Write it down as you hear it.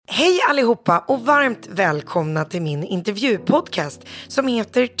Hej allihopa och varmt välkomna till min intervjupodcast som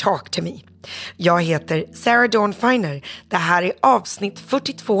heter Talk to me. Jag heter Sarah Dawn Finer. Det här är avsnitt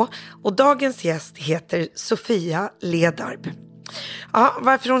 42 och dagens gäst heter Sofia Ledarp. Ja,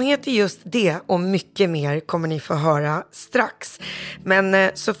 varför hon heter just det och mycket mer kommer ni få höra strax.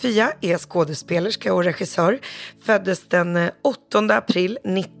 Men Sofia är skådespelerska och regissör. Föddes den 8 april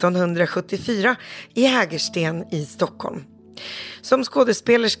 1974 i Hägersten i Stockholm. Som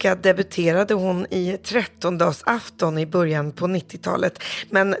skådespelerska debuterade hon i 13-dagsafton i början på 90-talet.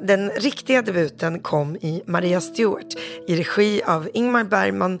 Men den riktiga debuten kom i Maria Stuart i regi av Ingmar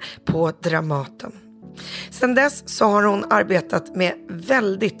Bergman på Dramaten. Sedan dess så har hon arbetat med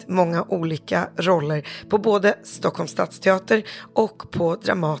väldigt många olika roller på både Stockholms stadsteater och på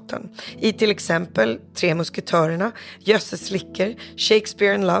Dramaten. I till exempel Tre musketörerna, Jösses flickor,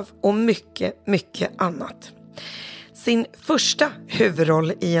 Shakespeare in Love och mycket, mycket annat. Sin första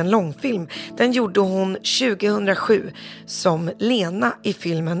huvudroll i en långfilm, den gjorde hon 2007 som Lena i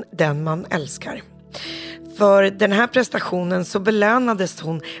filmen Den man älskar. För den här prestationen så belönades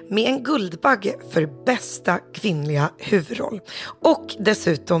hon med en Guldbagge för bästa kvinnliga huvudroll och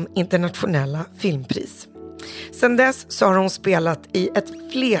dessutom internationella filmpris. Sedan dess så har hon spelat i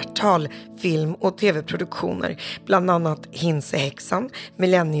ett flertal film- och tv-produktioner, bland annat Hinsehäxan,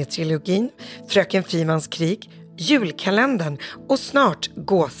 Millennietrilogin, Fröken Frimans krig, Julkalendern och snart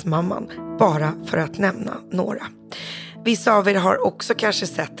Gåsmamman, bara för att nämna några. Vissa av er har också kanske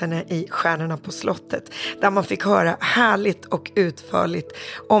sett henne i Stjärnorna på slottet, där man fick höra härligt och utförligt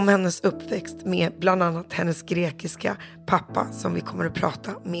om hennes uppväxt med bland annat hennes grekiska pappa som vi kommer att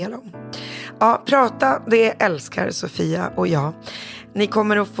prata mer om. Ja, prata det älskar Sofia och jag. Ni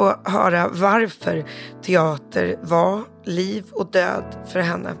kommer att få höra varför teater var liv och död för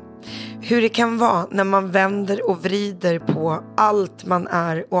henne. Hur det kan vara när man vänder och vrider på allt man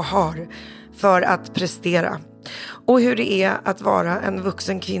är och har för att prestera. Och hur det är att vara en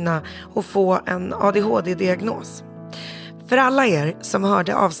vuxen kvinna och få en ADHD-diagnos. För alla er som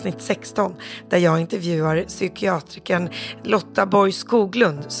hörde avsnitt 16 där jag intervjuar psykiatrikern Lotta Borg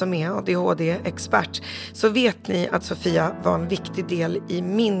Skoglund som är ADHD-expert, så vet ni att Sofia var en viktig del i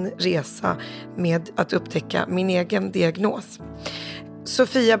min resa med att upptäcka min egen diagnos.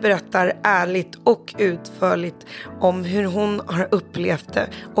 Sofia berättar ärligt och utförligt om hur hon har upplevt det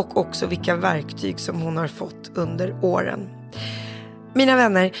och också vilka verktyg som hon har fått under åren. Mina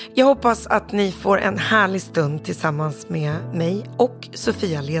vänner, jag hoppas att ni får en härlig stund tillsammans med mig och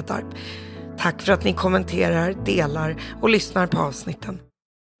Sofia Ledarp. Tack för att ni kommenterar, delar och lyssnar på avsnitten.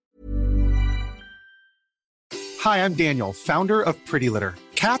 Hi, I'm Daniel, founder of Pretty Litter.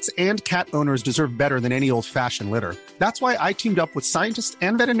 Cats and cat owners deserve better than any old-fashioned litter. That's why I teamed up with scientists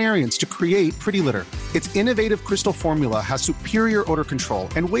and veterinarians to create Pretty Litter. Its innovative crystal formula has superior odor control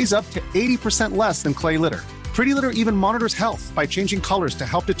and weighs up to 80% less than clay litter. Pretty Litter even monitors health by changing colors to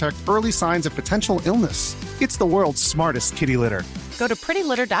help detect early signs of potential illness. It's the world's smartest kitty litter. Go to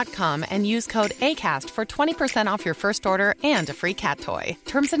prettylitter.com and use code ACAST for 20% off your first order and a free cat toy.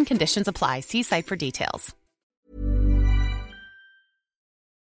 Terms and conditions apply. See site for details.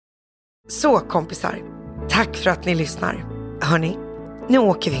 Så kompisar, tack för att ni lyssnar. Hörni, nu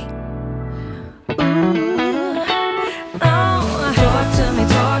åker vi. Talk to me,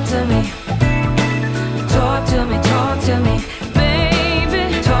 talk to me. Talk to me, talk to me.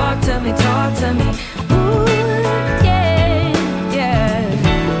 Baby, talk to me, talk to me. Ooh, yeah, yeah.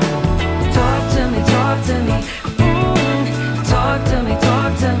 Talk to me, talk to me. Talk to me,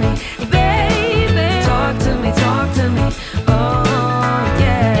 talk to me. Baby, talk to me, talk to me. Oh,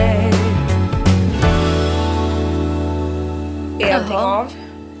 yeah. Är allting av?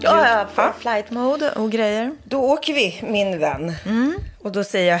 Ja, på flight mode och grejer. Då åker vi, min vän. Och då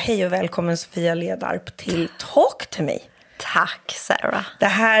säger jag hej och välkommen Sofia Ledarp till Talk to me. Tack, Sarah. Det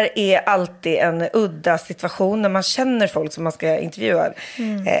här är alltid en udda situation när man känner folk som man ska intervjua.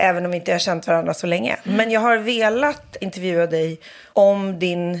 Även om vi inte har känt varandra så länge. Men jag har velat intervjua dig om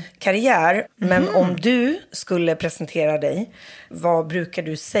din karriär. Men om du skulle presentera dig, vad brukar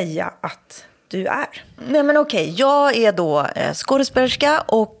du säga att du är? Nej, men okej. Jag är då skådespelerska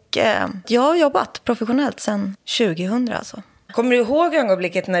och jag har jobbat professionellt sedan 2000 alltså. Kommer du ihåg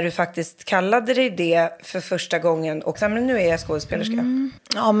ögonblicket när du faktiskt kallade dig det för första gången och men nu är jag skådespelerska?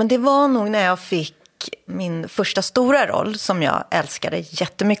 Ja, men det var nog när jag fick min första stora roll som jag älskade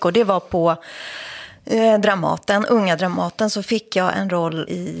jättemycket. Och det var på Dramaten, Unga Dramaten, så fick jag en roll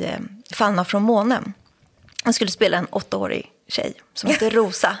i Fallna från månen. Jag skulle spela en 8-årig tjej som heter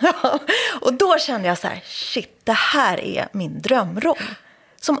Rosa. Och då kände jag så här, shit, det här är min drömroll.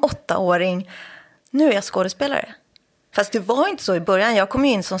 Som 8-åring, nu är jag skådespelare. Fast det var inte så i början. Jag kom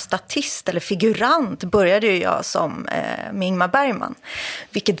ju in som statist eller figurant. Började ju jag som med Ingmar Bergman.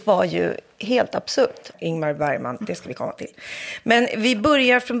 Vilket var ju helt absurt. Ingmar Bergman, det ska vi komma till. Men vi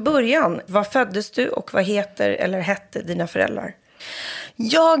börjar från början. Var föddes du och vad hette dina föräldrar?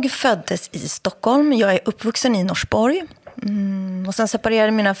 Jag föddes i Stockholm. Jag är uppvuxen i Norsborg. Och sen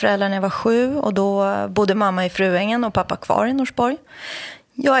separerade mina föräldrar när jag var 7. Och då bodde mamma i Fruängen och pappa kvar i Norsborg.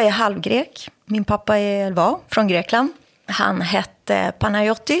 Jag är halvgrek. Min pappa var från Grekland. Han hette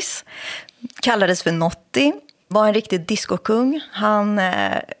Panayotis. Kallades för Notti. Var en riktig diskokung. Han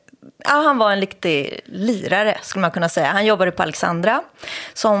var en riktig lirare skulle man kunna säga. Han jobbade på Alexandra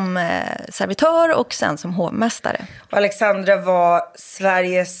som servitör och sen som hovmästare. Och Alexandra var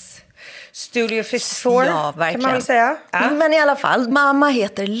Sveriges Studio 54, ja, verkligen. Kan man väl säga. Ja. Men i alla fall, mamma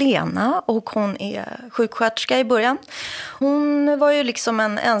heter Lena och hon är sjuksköterska i början. Hon var ju liksom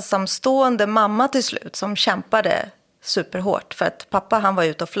en ensamstående mamma till slut som kämpade superhårt. För att pappa, han var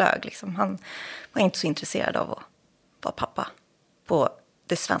ute och flög. Liksom. Han var inte så intresserad av att vara pappa på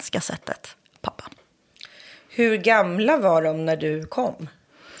det svenska sättet. Pappa. Hur gamla var de när du kom?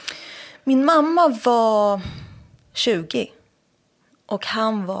 Min mamma var 20 och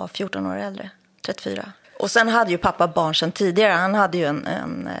han var 14 år äldre, 34. Och sen hade ju pappa barn sedan tidigare. Han hade ju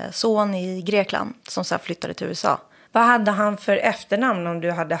en son i Grekland som sen flyttade till USA. Vad hade han för efternamn om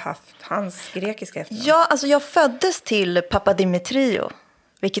du hade haft hans grekiska efternamn? Ja, alltså jag föddes till Papadimitriou,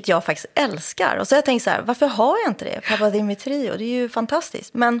 vilket jag faktiskt älskar. Och så jag tänkte så här, varför har jag inte det? Papadimitriou, det är ju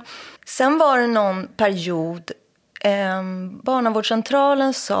fantastiskt. Men sen var det någon period,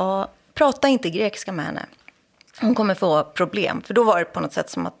 barnavårdscentralen sa, prata inte grekiska med henne. Hon kommer få problem. För då var det på något sätt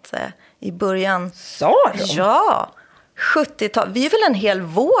som att i början... Sa de? Ja, 70-tal. Vi är väl en hel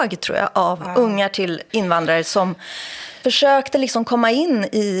våg tror jag av ungar till invandrare som försökte liksom komma in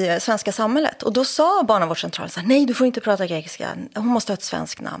i svenska samhället. Och då sa barnavårdscentralen så här, nej du får inte prata grekiska. Hon måste ha ett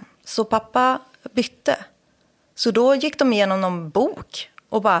svenskt namn. Så pappa bytte. Så då gick de igenom någon bok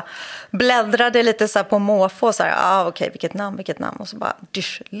och bara bläddrade lite så här på måfå. Så här, okej, vilket namn. Och så bara,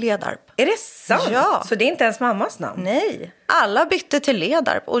 Ledarp. Är det sant? Ja. Så det är inte ens mammas namn? Nej, alla bytte till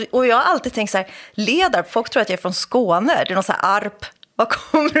Ledarp. Och jag har alltid tänkt så här, Ledarp, folk tror att jag är från Skåne. Det är någon så här arp. Var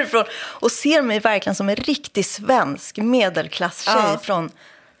kommer du ifrån? Och ser mig verkligen som en riktig svensk medelklasstjej från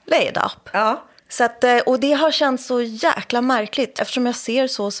Ledarp. Ja. Så att, och det har känts så jäkla märkligt. Eftersom jag ser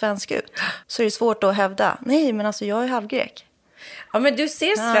så svensk ut så är det svårt att hävda. Nej, men alltså jag är halvgrek. Ja, men du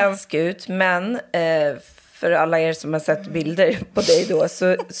ser svensk ut, men för alla er som har sett bilder på dig då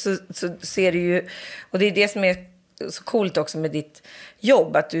så ser du ju, och det är det som är så coolt också med ditt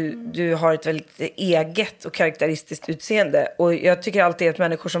jobb, att du har ett väldigt eget och karaktäristiskt utseende. Och jag tycker alltid att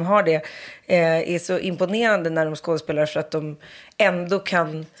människor som har det är så imponerande när de skådespelar, för att de ändå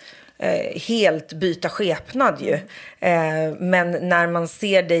kan helt byta skepnad ju. Men när man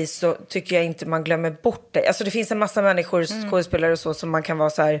ser dig så tycker jag inte man glömmer bort dig. Alltså det finns en massa människor, skådespelare och så, som man kan vara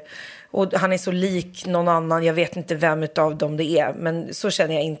så här, och han är så lik någon annan, jag vet inte vem utav dem det är, men så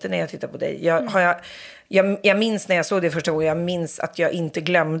känner jag inte när jag tittar på dig. Jag minns när jag såg det första gången, jag minns att jag inte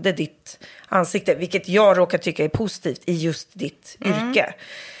glömde ditt ansikte, vilket jag råkar tycka är positivt i just ditt yrke.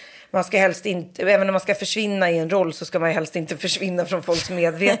 Man ska helst inte, även om man ska försvinna i en roll, så ska man helst inte försvinna från folks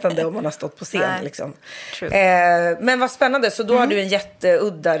medvetande om man har stått på scen. Nej, liksom. Men vad spännande, så då har du en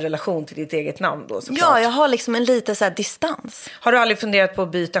jätteudda relation till ditt eget namn då, såklart. Ja, jag har liksom en lite så här distans. Har du aldrig funderat på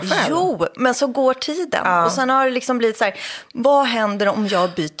att byta själv? Jo, men så går tiden. Och sen har det liksom blivit så här, vad händer om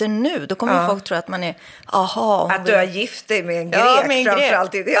jag byter nu? Då kommer ju folk tro att man är, att du har gift dig med en grek,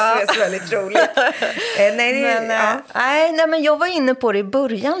 framförallt. Det är det som är så väldigt roligt. Nej, men jag var inne på det i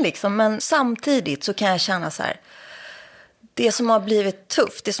början liksom. Men samtidigt så kan jag känna så här, det som har blivit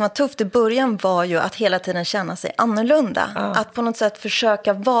tufft, det som var tufft i början var ju att hela tiden känna sig annorlunda. Att på något sätt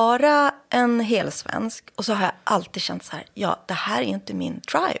försöka vara en helsvensk. Och så har jag alltid känt så här, det här är inte min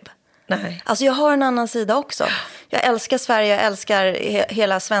tribe. Nej. Alltså jag har en annan sida också. Jag älskar Sverige, jag älskar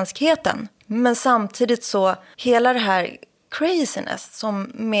hela svenskheten. Men samtidigt så, hela det här craziness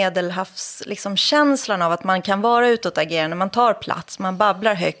som medelhavs liksom känslan av att man kan vara utåtagerande, man tar plats, man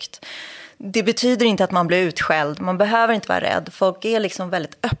babblar högt. Det betyder inte att man blir utskälld, man behöver inte vara rädd. Folk är liksom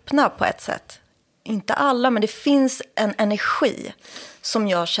väldigt öppna på ett sätt. Inte alla, men det finns en energi som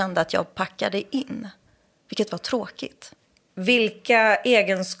jag kände att jag packade in. Vilket var tråkigt. Vilka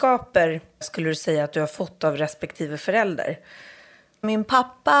egenskaper skulle du säga att du har fått av respektive förälder? Min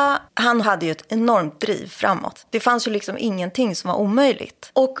pappa, han hade ju ett enormt driv framåt. Det fanns ju liksom ingenting som var omöjligt.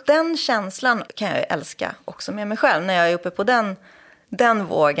 Och den känslan kan jag älska också med mig själv. När jag är uppe på den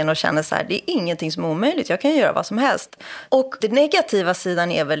vågen och känner så här, det är ingenting som är omöjligt. Jag kan göra vad som helst. Och den negativa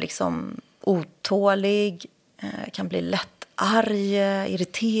sidan är väl liksom otålig, kan bli lätt arg,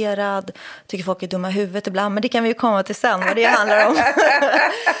 irriterad, tycker folk är dumma i huvudet ibland, men det kan vi ju komma till sen vad det handlar om.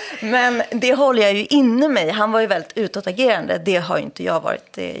 Men det håller jag ju inne mig. Han var ju väldigt utåtagerande, det har ju inte jag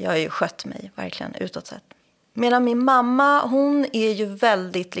varit. Jag har ju skött mig verkligen utåt sett. Medan min mamma, hon är ju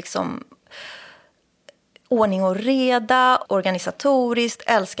väldigt liksom ordning och reda, organisatoriskt,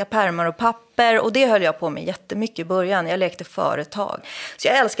 älskar pärmar och papper. Och det höll jag på med jättemycket i början. Jag lekte företag. Så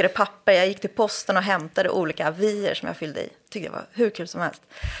jag älskade papper. Jag gick till posten och hämtade olika avier som jag fyllde i. Tyckte det var hur kul som helst.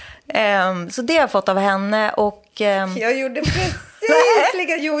 Så det har jag fått av henne. Och, jag gjorde precis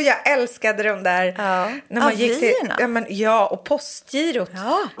jo, jag älskade de där. Ja. När man gick till, avierna. Och postgirot.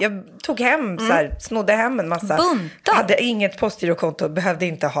 Ja. Jag tog hem, snodde hem en massa. Buntar. Hade inget postgirokonto, behövde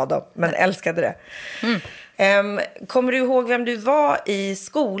inte ha dem, men älskade det. Kommer du ihåg vem du var i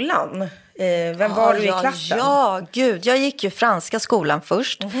skolan? Vem var du i klassen? Ja, gud. Jag gick ju franska skolan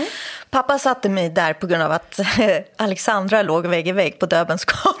först. Pappa satte mig där på grund av att Alexandra låg vägg i vägg på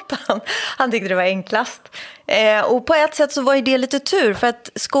Döbelnsgatan. Han tyckte det var enklast. Och på ett sätt så var ju det lite tur. För att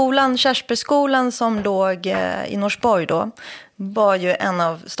skolan, Kärsbergsskolan som låg i Norsborg då, var ju en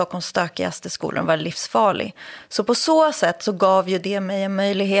av Stockholms stökigaste skolor. Den var livsfarlig. Så på så sätt så gav ju det mig en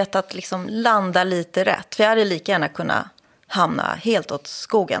möjlighet att liksom landa lite rätt. För jag hade lika gärna kunnat hamna helt åt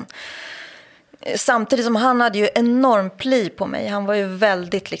skogen. Samtidigt som han hade ju enorm pli på mig. Han var ju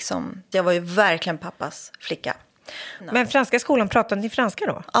väldigt liksom, jag var ju verkligen pappas flicka. Men franska skolan, pratade ni franska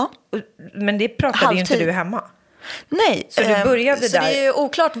då? Ja. Men det pratade ju inte du hemma. Nej. Så du började så där. det är ju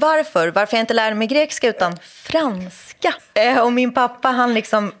oklart varför jag inte lärde mig grekiska utan franska. Och min pappa han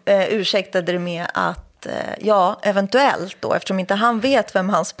liksom ursäktade det med att eventuellt då, eftersom inte han vet vem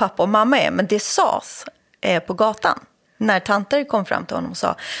hans pappa och mamma är, men det sades på gatan. När tanter kom fram till honom och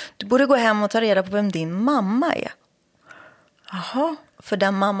sa, du borde gå hem och ta reda på vem din mamma är. Jaha, för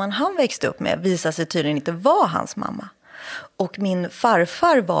den mamman han växte upp med visade sig tydligen inte vara hans mamma. Och min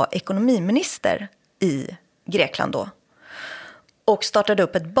farfar var ekonomiminister i Grekland då. Och startade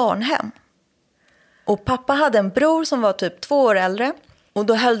upp ett barnhem. Och pappa hade en bror som var typ 2 år äldre. Och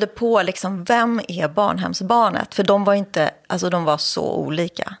då höll det på liksom, vem är barnhemsbarnet? För de var inte, alltså de var så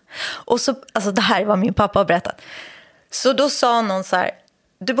olika. Och så, alltså det här var min pappa har berättat. Så då sa någon så här,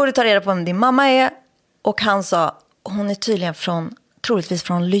 du borde ta reda på vem din mamma är. Och han sa, hon är tydligen troligtvis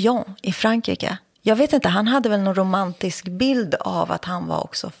från Lyon i Frankrike. Jag vet inte, han hade väl någon romantisk bild av att han var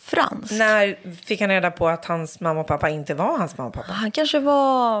också fransk. När fick han reda på att hans mamma och pappa inte var hans mamma och pappa? Han kanske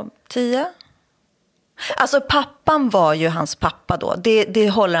var 10. Alltså pappan var ju hans pappa då. Det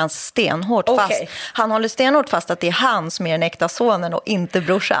håller han stenhårt fast. Han håller stenhårt fast att det är han som är den äkta sonen och inte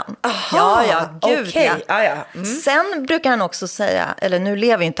brorsan. Aha, gud okay. ja. Sen brukar han också säga, eller nu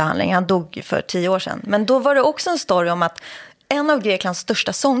lever inte han längre, han dog för 10 år sedan. Men då var det också en story om att en av Greklands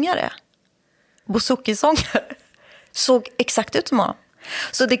största sångare, Bouzouki-sångare, såg exakt ut som honom.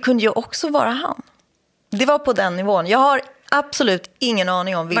 Så det kunde ju också vara han. Det var på den nivån. Jag har absolut ingen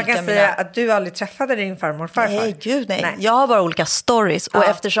aning om vilka. Man kan säga att du aldrig träffade din farmor och farfar. Nej, gud nej. Jag har bara olika stories. Och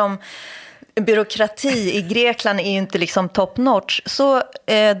eftersom byråkrati i Grekland är ju inte liksom top notch, så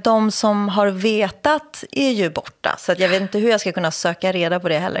de som har vetat är ju borta. Så att jag vet inte hur jag ska kunna söka reda på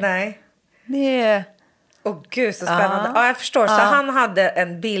det heller. Nej. Det är... Gud, så spännande. Ja, jag förstår. Så han hade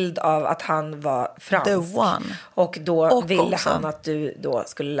en bild av att han var fransk. The one. Och då ville också han att du då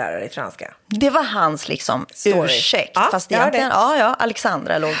skulle lära dig franska. Det var hans liksom ursäkt. Ja, fast egentligen,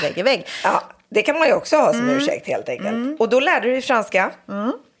 Alexandra låg vägg i vägg. Ja, det kan man ju också ha som ursäkt helt enkelt. Och då lärde du dig franska.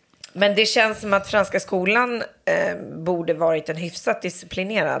 Men det känns som att franska skolan borde varit en hyfsat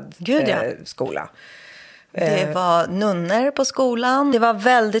disciplinerad skola. Det var nunnor på skolan. Det var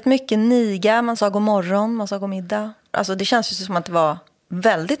väldigt mycket niga. Man sa god morgon, man sa god middag. Alltså det känns ju som att det var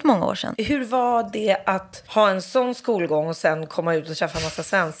väldigt många år sedan. Hur var det att ha en sån skolgång och sen komma ut och träffa en massa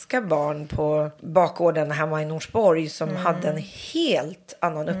svenska barn på bakgården hemma i Norsborg som hade en helt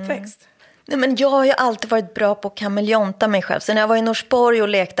annan uppväxt? Nej, men jag har ju alltid varit bra på att kameleonta mig själv. Så när jag var i Norsborg och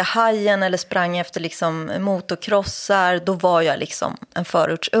lekte hajen eller sprang efter liksom motocrossar, då var jag liksom en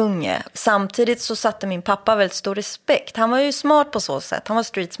förortsunge. Samtidigt så satte min pappa väldigt stor respekt. Han var ju smart på så sätt. Han var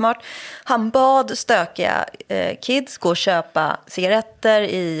street smart. Han bad stökiga kids gå och köpa cigaretter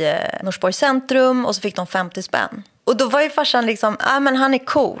i Norsborg centrum och så fick de 50 spänn. Och då var ju farsan liksom, men han är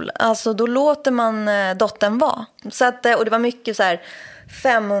cool. Alltså då låter man dottern vara. Så att, och det var mycket så här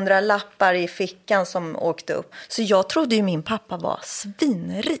 500 lappar i fickan som åkte upp. Så jag trodde ju min pappa var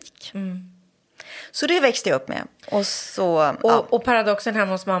svinrik. Så det växte jag upp med. Och paradoxen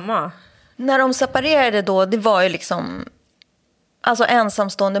hemma hos mamma? När de separerade då, det var ju liksom... Alltså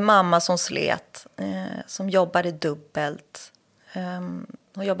ensamstående mamma som slet. Som jobbade dubbelt.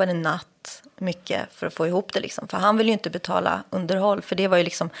 och jobbade natt mycket för att få ihop det liksom. För han ville ju inte betala underhåll, för det var ju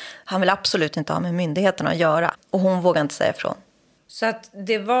liksom, han ville absolut inte ha med myndigheterna att göra. Och hon vågade inte säga ifrån. Så att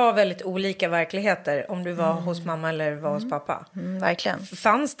det var väldigt olika verkligheter om du var hos mamma eller var hos pappa. Verkligen.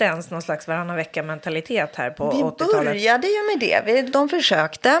 Fanns det ens någon slags varannan vecka mentalitet här på Vi 80-talet? började ju med det. De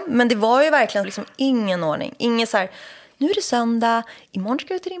försökte, men det var ju verkligen liksom ingen ordning. Ingen så här, nu är det söndag, imorgon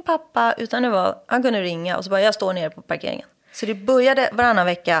ska du till din pappa. Utan det var, han kunde ringa och så bara, jag står nere på parkeringen. Så det började varannan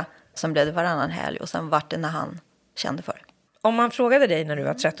vecka, sen blev det varannan helg och sen vart det när han kände för det. Om man frågade dig när du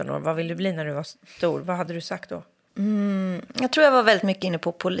var 13 år, vad vill du bli när du var stor? Vad hade du sagt då? Jag tror jag var väldigt mycket inne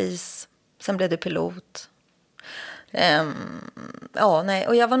på polis. Sen blev det pilot.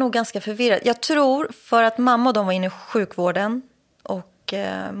 Och jag var nog ganska förvirrad. Jag tror för att mamma och de var inne i sjukvården och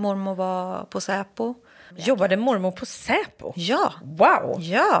mormor var på Säpo. Jobbade mormor på Säpo? Ja. Wow!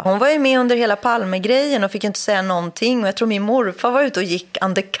 Ja, hon var ju med under hela Palme-grejen och fick inte säga någonting. Och jag tror min morfar var ute och gick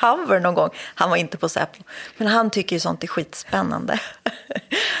undercover någon gång. Han var inte på Säpo. Men han tycker ju sånt är skitspännande.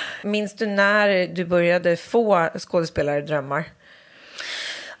 Minns du när du började få skådespelaredrömmar?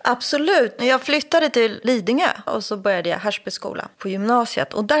 Absolut. Jag flyttade till Lidingö och så började jag Härsbyskola på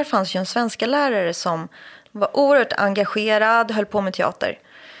gymnasiet. Och där fanns ju en svenska lärare som var oerhört engagerad, höll på med teater.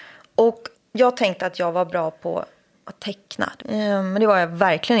 Och jag tänkte att jag var bra på att teckna. Men det var jag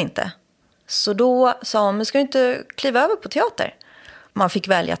verkligen inte. Så då sa hon, men ska du inte kliva över på teater? Man fick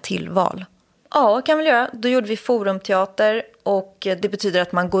välja tillval. Ja, kan väl göra. Då gjorde vi forumteater och det betyder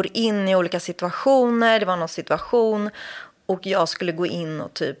att man går in i olika situationer. Det var någon situation och jag skulle gå in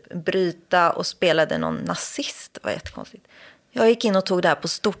och typ bryta och spelade någon nazist. Det var jättekonstigt. Jag gick in och tog det här på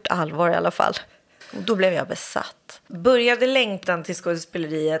stort allvar i alla fall. Och då blev jag besatt. Började längtan till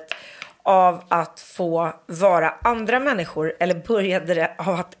skådespeleriet av att få vara andra människor eller började det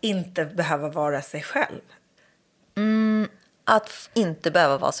av att inte behöva vara sig själv? Att inte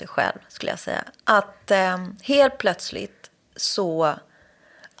behöva vara sig själv, skulle jag säga. Att helt plötsligt så...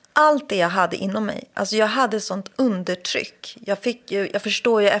 Allt det jag hade inom mig. Alltså jag hade sånt undertryck. Jag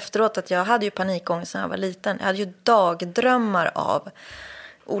förstår ju efteråt att jag hade ju panikångest när jag var liten. Jag hade ju dagdrömmar av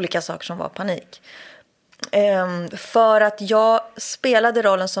olika saker som var panik. För att jag spelade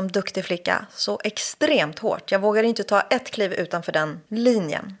rollen som duktig flicka så extremt hårt. Jag vågade inte ta ett kliv utanför den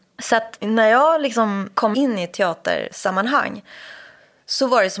linjen. Så att när jag liksom kom in i teatersammanhang så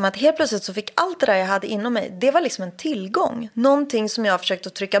var det som att helt plötsligt så fick allt det där jag hade inom mig, det var liksom en tillgång. Någonting som jag försökte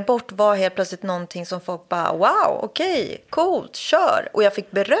att trycka bort var helt plötsligt någonting som folk bara, wow, okej, coolt, kör. Och jag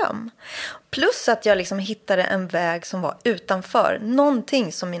fick beröm. Plus att jag liksom hittade en väg som var utanför.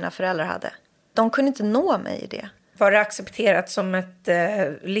 Någonting som mina föräldrar hade. De kunde inte nå mig i det. Var det accepterat som ett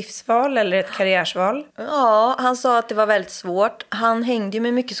livsval eller ett karriärsval? Ja, han sa att det var väldigt svårt. Han hängde ju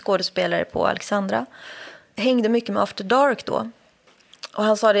med mycket skådespelare på Alexandra. Hängde mycket med After Dark då. Och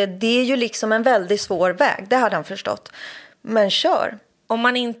han sa det är ju liksom en väldigt svår väg. Det hade han förstått. Men kör. Om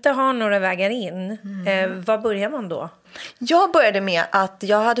man inte har några vägar in, vad börjar man då? Jag började med att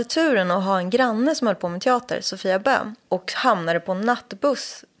jag hade turen att ha en granne som höll på med teater, Sofia Böhm. Och hamnade på en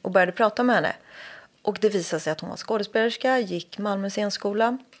nattbuss och började prata med henne. Och det visade sig att hon var skådespelerska, gick Malmö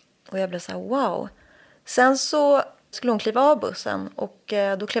scenskola. Och jag blev så här, wow. Sen så skulle hon kliva av bussen och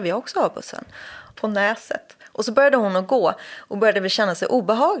då klev jag också av bussen på Näset. Och så började hon att gå och började väl känna sig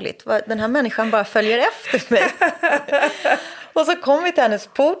obehagligt. Den här människan bara följer efter mig. Och så kom vi till hennes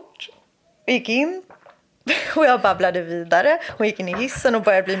port och gick in. Och jag babblade vidare. Hon gick in i hissen och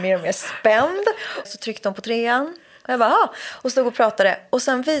började bli mer och mer spänd. Så tryckte hon på 3:an. Och jag bara, och stod och pratade. Och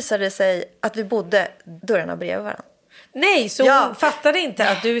sen visade det sig att vi bodde dörrarna bredvid varandra. Nej, så hon fattade inte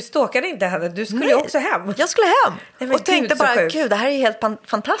att du stalkade inte henne. Du skulle ju också hem. Jag skulle hem. Nej, och tänkte bara, gud, det här är helt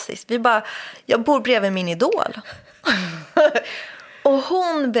fantastiskt. Jag bor bredvid min idol. Och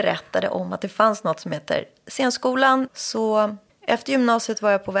hon berättade om att det fanns något som heter scenskolan. Så efter gymnasiet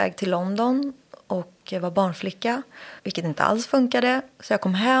var jag på väg till London och jag var barnflicka. Vilket inte alls funkade. Så jag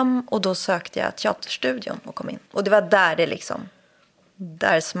kom hem och då sökte jag teaterstudion och kom in. Och det var där det liksom,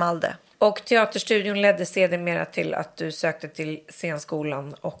 där small det. Och teaterstudion ledde sedermera till att du sökte till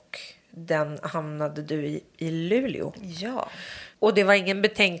scenskolan och den hamnade du i Luleå. Ja. Och det var ingen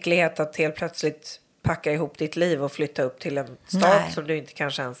betänklighet att helt plötsligt packa ihop ditt liv och flytta upp till en stad som du inte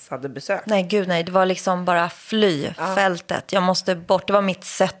kanske ens hade besökt? Nej, gud nej. Det var liksom bara fly fältet. Jag måste bort. Det var mitt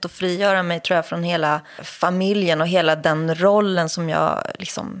sätt att frigöra mig, tror jag, från hela familjen och hela den rollen som jag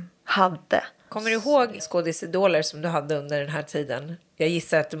liksom hade. Kommer du ihåg skådisidoler som du hade under den här tiden? Jag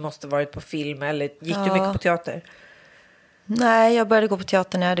gissar att du måste varit på film, eller gick du mycket på teater? Nej, jag började gå på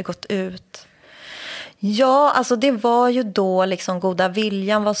teater när jag hade gått ut. Ja, alltså det var ju då liksom Goda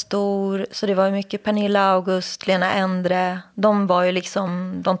viljan var stor. Så det var ju mycket Pernilla August, Lena Endre. De var ju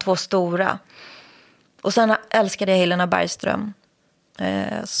liksom de 2 stora. Och sen älskade jag Helena Bergström.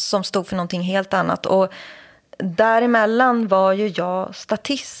 Som stod för någonting helt annat. Och däremellan var ju jag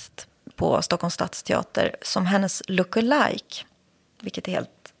statist på Stockholms stadsteater som hennes lookalike. Vilket är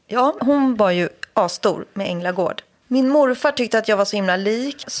helt... Ja, hon var ju astor med Änglagård. Min morfar tyckte att jag var så himla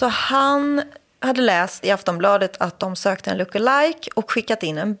lik. Så han hade läst i Aftonbladet att de sökte en lookalike och skickat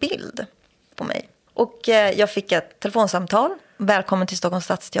in en bild på mig. Och jag fick ett telefonsamtal. Välkommen till Stockholms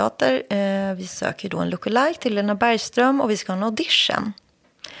stadsteater. Vi söker då en lookalike till Lena Bergström och vi ska ha en audition.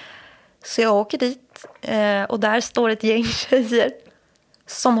 Så jag åker dit och där står ett gäng tjejer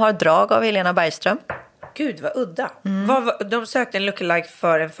som har drag av Helena Bergström. Gud, vad udda. De sökte en lookalike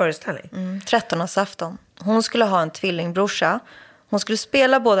för en föreställning. 13-årsafton. Hon skulle ha en tvillingbrorsa. Hon skulle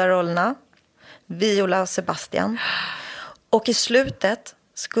spela båda rollerna. Viola och Sebastian. Och i slutet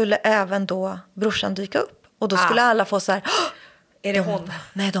skulle även då brorsan dyka upp. Och då skulle alla få så här... Är det hon?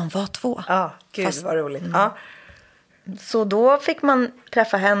 Nej, de var 2. Ja, gud vad roligt. Ja. Så då fick man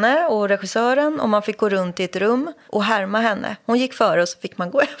träffa henne och regissören. Och man fick gå runt i ett rum och härma henne. Hon gick före och så fick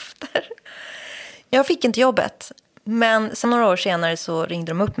man gå efter. Jag fick inte jobbet. Men sen några år senare så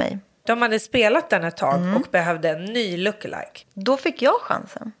ringde de upp mig. De hade spelat den ett tag och behövde en ny lookalike. Då fick jag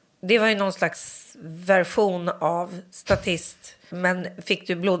chansen. Det var ju någon slags version av statist. Men fick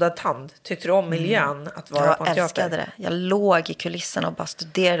du blodad tand? Tyckte du om miljön att vara på en teater? Jag älskade det. Jag låg i kulisserna och bara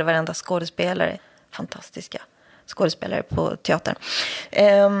studerade varenda skådespelare. Fantastiska skådespelare på teatern.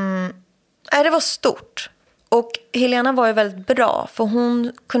 Det var stort. Och Helena var ju väldigt bra. För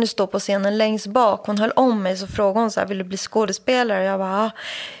hon kunde stå på scenen längst bak. Hon höll om mig så frågade hon så här, vill du bli skådespelare? Jag bara,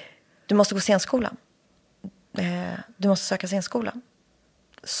 du måste gå scenskolan. Du måste söka scenskolan.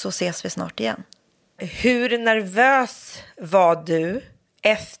 Så ses vi snart igen. Hur nervös var du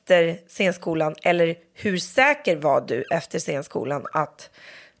efter scenskolan? Eller hur säker var du efter scenskolan att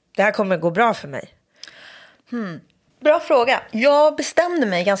det här kommer gå bra för mig? Bra fråga. Jag bestämde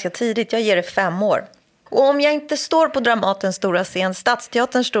mig ganska tidigt. Jag ger det 5 år. Och om jag inte står på Dramatens stora scen,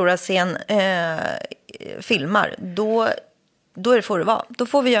 Stadsteaterns stora scen, filmar, då får det vara. Då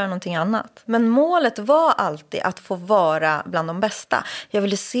får vi göra någonting annat. Men målet var alltid att få vara bland de bästa. Jag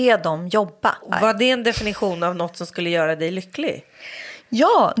ville se dem jobba. Var det en definition av något som skulle göra dig lycklig?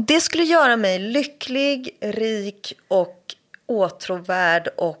 Ja, det skulle göra mig lycklig, rik och åtråvärd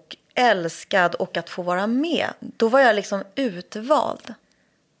och älskad och att få vara med. Då var jag liksom utvald.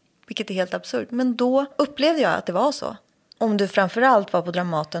 Vilket är helt absurt. Men då upplevde jag att det var så. Om du framförallt var på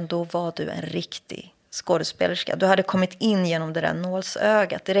Dramaten, då var du en riktig skådespelerska. Du hade kommit in genom det där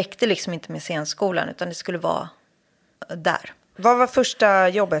nålsögat. Det räckte liksom inte med scenskolan, utan det skulle vara där. Vad var första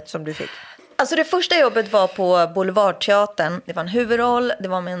jobbet som du fick? Alltså det första jobbet var på Boulevardteatern. Det var en huvudroll. Det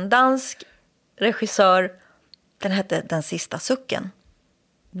var med en dansk regissör. Den hette Den sista sucken.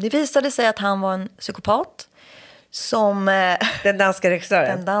 Det visade sig att han var en psykopat. Den danska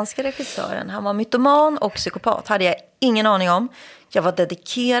regissören? Den danska regissören. Han var mytoman och psykopat. Hade jag ingen aning om. Jag var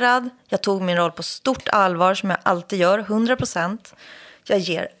dedikerad. Jag tog min roll på stort allvar som jag alltid gör. 100%. Jag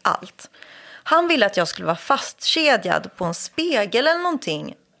ger allt. Han ville att jag skulle vara fastkedjad på en spegel eller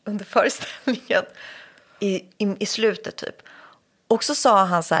någonting under föreställningen. I slutet typ. Och så sa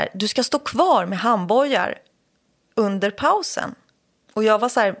han så här, du ska stå kvar med handbojar under pausen. Och jag var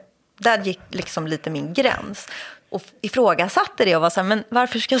så här, där gick liksom lite min gräns. Och ifrågasatte det och var så här, men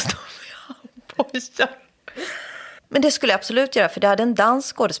varför ska jag stå med handbojar? Men det skulle jag absolut göra, för det hade en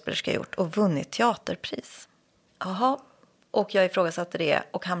dansk skådespelerska gjort och vunnit teaterpris. Jaha, och jag ifrågasatte det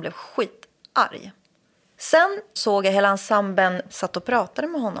och han blev skitarg. Sen såg jag hela ensemblen satt och pratade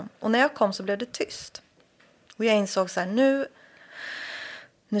med honom. Och när jag kom så blev det tyst. Och jag insåg så här,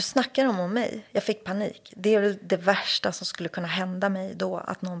 nu snackar de om mig. Jag fick panik. Det är väl det värsta som skulle kunna hända mig då,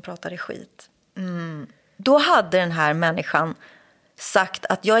 att någon pratade skit. Då hade den här människan sagt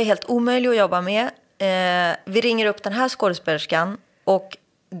att jag är helt omöjlig att jobba med. Vi ringer upp den här skådespelerskan. Och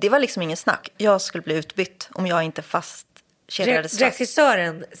det var liksom ingen snack. Jag skulle bli utbytt om jag inte fastkedjades fast.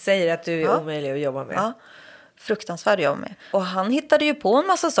 Regissören säger att du är omöjlig att jobba med. Ja, fruktansvärd att jobba med. Och han hittade ju på en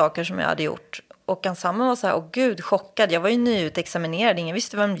massa saker som jag hade gjort. Och ensemblen var så här, åh gud, chockad. Jag var ju nyutexaminerad, ingen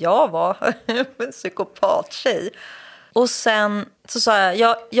visste vem jag var. En psykopattjej. Och sen så sa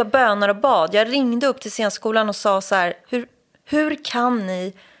jag bönar och bad. Jag ringde upp till scenskolan och sa så här, hur kan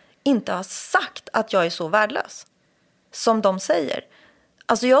ni inte ha sagt att jag är så värdelös? Som de säger.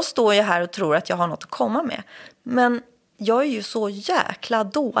 Alltså jag står ju här och tror att jag har något att komma med. Men jag är ju så jäkla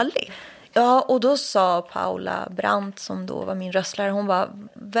dålig. Ja, och då sa Paula Brandt, som då var min röstlärare, hon bara,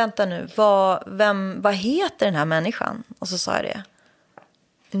 vänta nu, vad heter den här människan? Och så sa jag det.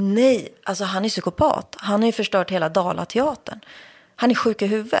 Nej, alltså han är psykopat. Han har ju förstört hela Dalateatern. Han är sjuk i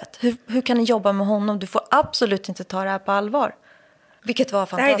huvudet. Hur kan ni jobba med honom? Du får absolut inte ta det här på allvar. Vilket var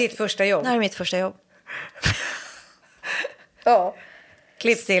fantastiskt. Det här är ditt första jobb? Det här är mitt första jobb. Ja.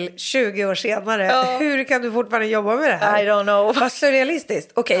 Klipp till 20 år senare. Ja. Hur kan du fortfarande jobba med det här? I don't know. Vad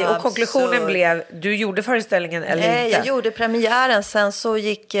surrealistiskt. Okej, och konklusionen blev, du gjorde föreställningen eller inte? Nej, jag gjorde premiären. Sen så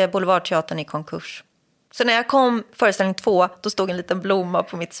gick Boulevardteatern i konkurs. Så när jag kom föreställning 2, då stod en liten blomma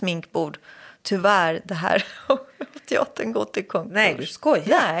på mitt sminkbord. Tyvärr, det här teatern gått i konkurs. Nej, du skojar.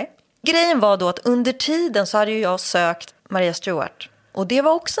 Nej. Grejen var då att under tiden så hade ju jag sökt Maria Stuart. Och det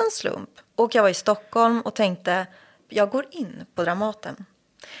var också en slump. Och jag var i Stockholm och tänkte, jag går in på Dramaten.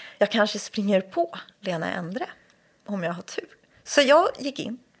 Jag kanske springer på Lena Endre om jag har tur. Så jag gick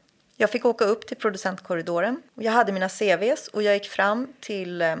in. Jag fick åka upp till producentkorridoren. Jag hade mina CVs och jag gick fram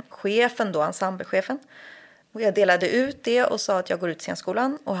till chefen då, ensemblechefen. Och jag delade ut det och sa att jag går ut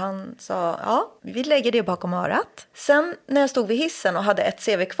scenskolan. Och han sa, ja, vi lägger det bakom örat. Sen när jag stod vid hissen och hade ett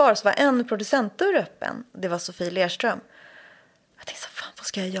CV kvar så var en producentdörr öppen. Det var Sofie Lerström. Jag tänkte, fan, vad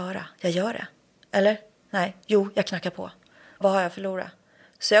ska jag göra? Jag gör det. Eller? Nej, jo, jag knackar på. Vad har jag förlorat?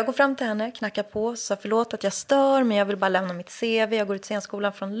 Så jag går fram till henne, knackar på, sa förlåt att jag stör, men jag vill bara lämna mitt CV. Jag går ut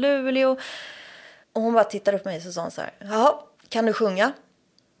scenskolan från Luleå. Och hon bara tittar upp på mig och så sa hon så här, ja, kan du sjunga?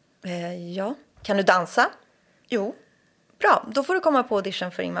 Ja. Kan du dansa? Jo. Bra, då får du komma på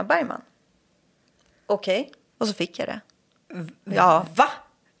audition för Ingmar Bergman. Okej. Och så fick jag det. Ja. Va?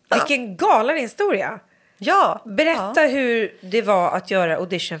 Vilken galen historia. Ja. Berätta hur det var att göra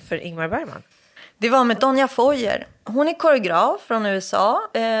audition för Ingmar Bergman. Det var med Donja Foyer. Hon är koreograf från USA,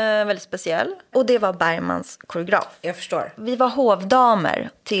 väldigt speciell. Och det var Bergmans koreograf. Jag förstår. Vi var hovdamer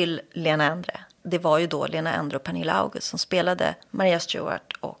till Lena Endre. Det var ju då Lena Endre och Pernilla August som spelade Maria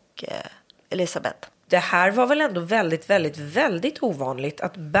Stuart och Elisabeth. Det här var väl ändå väldigt, väldigt, väldigt ovanligt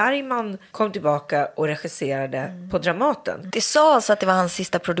att Bergman kom tillbaka och regisserade på Dramaten. Det sades att det var hans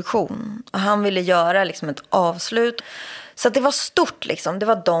sista produktion och han ville göra liksom ett avslut. Så att det var stort liksom, det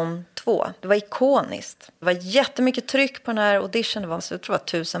var de två. Det var ikoniskt. Det var jättemycket tryck på den här audition. Det var, jag tror det var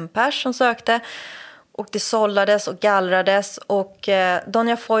 1000 personer som sökte. Och det sållades och gallrades. Och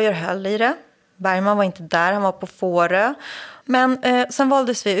Donja Foyer höll i det. Bergman var inte där, han var på Fårö. Men sen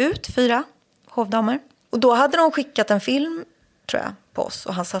valdes vi ut 4 hovdamer. Och då hade de skickat en film, tror jag, på oss.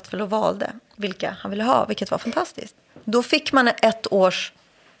 Och han satt väl och valde vilka han ville ha, vilket var fantastiskt. Då fick man 1 års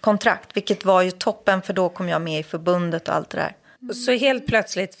kontrakt, vilket var ju toppen, för då kom jag med i förbundet och allt det där. Så helt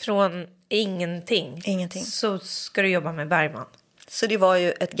plötsligt från ingenting så ska du jobba med Bergman. Så det var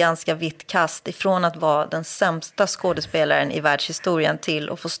ju ett ganska vitt kast ifrån att vara den sämsta skådespelaren i världshistorien till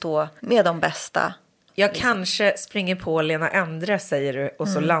att få stå med de bästa. Jag kanske springer på Lena Endre, säger du, och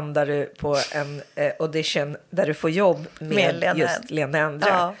så landar du på en audition där du får jobb med Lena Endre.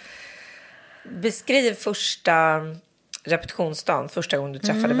 Ja. Beskriv första repetitionsdagen, första gången du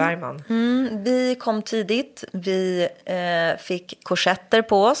träffade Bergman. Vi kom tidigt. Vi fick korsetter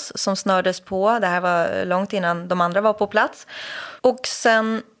på oss som snördes på. Det här var långt innan de andra var på plats. Och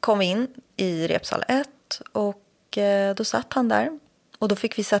sen kom vi in i repsal 1 och då satt han där. Och då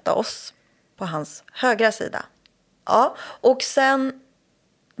fick vi sätta oss på hans högra sida. Ja, och sen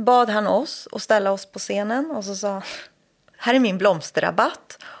bad han oss att ställa oss på scenen och så sa, här är min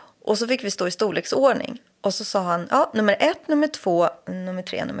blomsterrabatt. Och så fick vi stå i storleksordning. Och så sa han, ja, nummer 1, nummer 2, nummer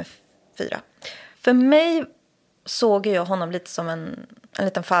 3, nummer 4. För mig såg jag honom lite som en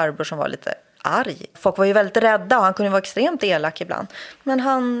liten farbror som var lite arg. Folk var ju väldigt rädda och han kunde vara extremt elak ibland. Men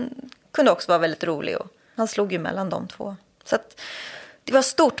han kunde också vara väldigt rolig och han slog ju mellan de två. Så att det var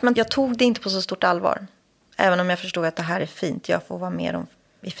stort, men jag tog det inte på så stort allvar. Även om jag förstod att det här är fint, jag får vara med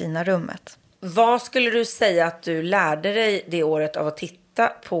i fina rummet. Vad skulle du säga att du lärde dig det året av att titta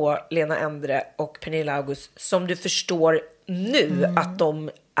på Lena Endre och Pernilla August som du förstår nu att de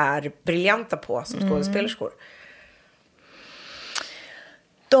är briljanta på som skådespelerskor?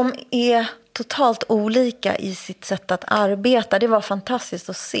 De är totalt olika i sitt sätt att arbeta. Det var fantastiskt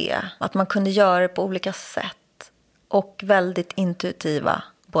att se att man kunde göra det på olika sätt. Och väldigt intuitiva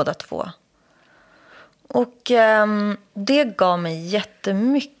båda två. Och det gav mig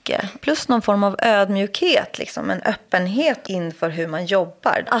jättemycket. Plus någon form av ödmjukhet, liksom, en öppenhet inför hur man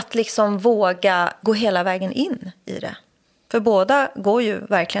jobbar. Att liksom våga gå hela vägen in i det. För båda går ju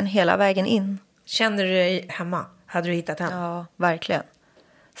verkligen hela vägen in. Kände du dig hemma? Hade du hittat hem? Ja, verkligen.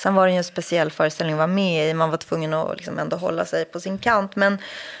 Sen var det ju en speciell föreställning att vara med i. Man var tvungen att liksom ändå hålla sig på sin kant. Men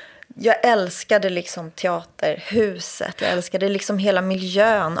Jag älskade liksom teaterhuset. Jag älskade liksom hela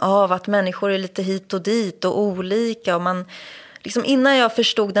miljön av att människor är lite hit och dit och olika. Och man, liksom innan jag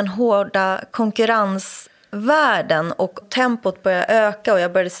förstod den hårda konkurrensvärlden och tempot började öka och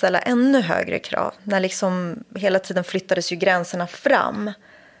jag började ställa ännu högre krav. När liksom hela tiden flyttades ju gränserna fram.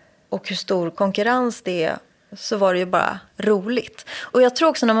 Och hur stor konkurrens det är, så var det ju bara roligt. Och jag tror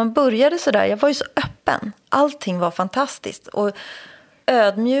också när man började så där, jag var ju så öppen. Allting var fantastiskt. Och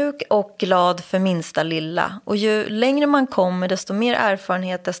ödmjuk och glad för minsta lilla. Och ju längre man kommer, desto mer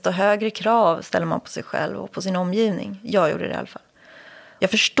erfarenhet, desto högre krav ställer man på sig själv och på sin omgivning. Jag gjorde det i alla fall. Jag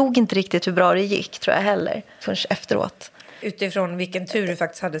förstod inte riktigt hur bra det gick, tror jag heller, förrän efteråt. Utifrån vilken tur du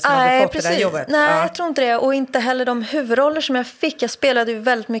faktiskt hade som hade fått det där jobbet. Nej, jag tror inte det. Och inte heller de huvudroller som jag fick. Jag spelade ju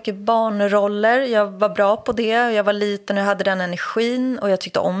väldigt mycket barnroller. Jag var bra på det. Jag var liten och jag hade den energin och jag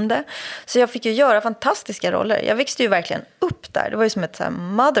tyckte om det. Så jag fick ju göra fantastiska roller. Jag växte ju verkligen upp där. Det var ju som ett så här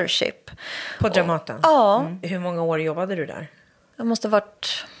mothership. På Dramaten? Ja. Hur många år jobbade du där? Jag måste ha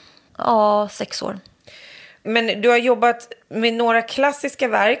varit 6 år. Men du har jobbat med några klassiska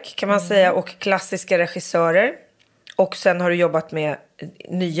verk kan man säga och klassiska regissörer. Och sen har du jobbat med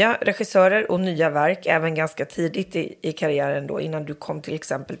nya regissörer och nya verk även ganska tidigt i karriären då, innan du kom till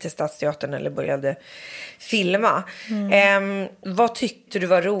exempel till Stadsteatern eller började filma. Vad tyckte du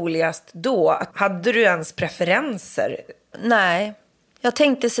var roligast då? Hade du ens preferenser? Nej. Jag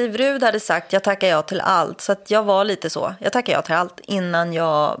tänkte Siv Rud hade sagt jag tackar ja till allt. Så att jag var lite så. Jag tackar ja till allt innan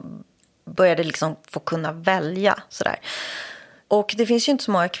jag började liksom få kunna välja sådär. Och det finns ju inte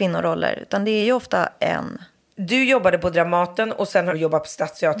så många kvinnoroller utan det är ju ofta en. Du jobbade på Dramaten och sen har du jobbat på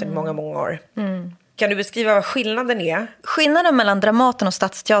Stadsteatern i många år. Kan du beskriva vad skillnaden är? Skillnaden mellan Dramaten och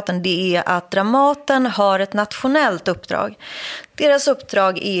Stadsteatern det är att Dramaten har ett nationellt uppdrag. Deras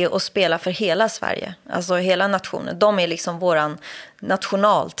uppdrag är att spela för hela Sverige, alltså hela nationen. De är liksom våran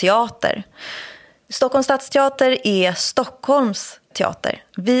nationalteater. Stockholms Stadsteater är Stockholms teater.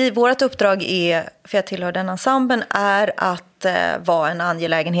 Vårt uppdrag är, för jag tillhör den ensemblen, är att vara en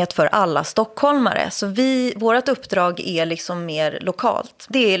angelägenhet för alla stockholmare. Så vårt uppdrag är liksom mer lokalt.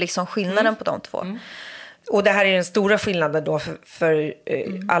 Det är liksom skillnaden på de två. Och det här är den stora skillnaden då för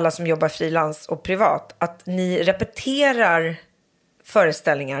alla som jobbar frilans och privat. Att ni repeterar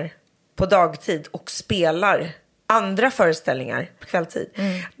föreställningar på dagtid och spelar andra föreställningar på kvälltid.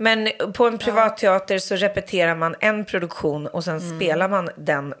 Men på en privat teater så repeterar man en produktion och sen spelar man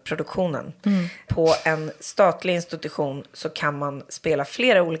den produktionen. På en statlig institution så kan man spela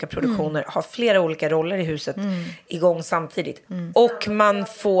flera olika produktioner, ha flera olika roller i huset igång samtidigt. Och man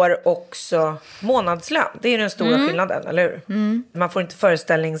får också månadslön. Det är den stora skillnaden, eller hur? Man får inte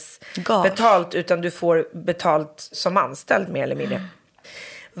föreställningsbetalt utan du får betalt som anställd mer eller mindre.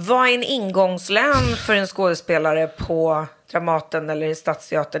 Vad är en ingångslön för en skådespelare på Dramaten eller i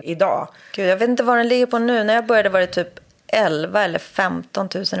Stadsteatern idag? Gud, jag vet inte vad den ligger på nu. När jag började var det typ 11 eller 15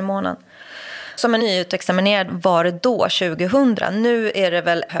 000 i månaden. Som en nyutexaminerad var det då, 2000. Nu är det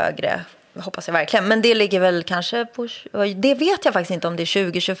väl högre, hoppas jag verkligen. Men det ligger väl kanske på... Det vet jag faktiskt inte om det är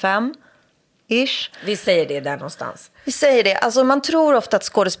 20-25. Ish. Vi säger det där någonstans. Vi säger det. Alltså man tror ofta att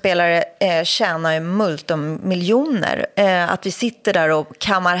skådespelare tjänar multimiljoner. Att vi sitter där och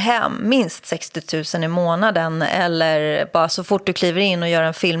kammar hem minst 60 000 i månaden. Eller bara så fort du kliver in och gör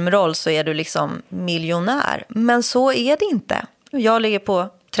en filmroll så är du liksom miljonär. Men så är det inte. Jag ligger på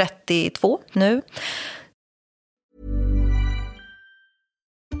 32 nu.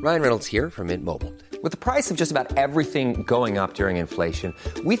 Ryan Reynolds here from Mint Mobile. With the price of just about everything going up during inflation,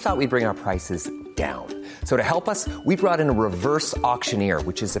 we thought we'd bring our prices down. So to help us, we brought in a reverse auctioneer,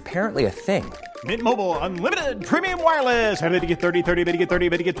 which is apparently a thing. Mint Mobile Unlimited Premium Wireless. How to get 30, 30, bit to get 30,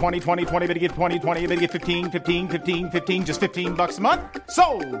 bit to get 20, 20, 20, bit to get 20, 20, bit to get 15, 15, 15, 15, just $15 a month?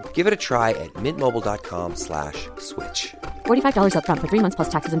 Sold! Give it a try at mintmobile.com/switch. $45 up front for 3 months plus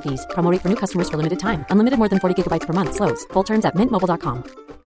taxes and fees. Promo rate for new customers for limited time. Unlimited more than 40 gigabytes per month. Slows full terms at mintmobile.com.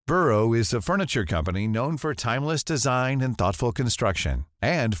 Burrow is a furniture company known for timeless design and thoughtful construction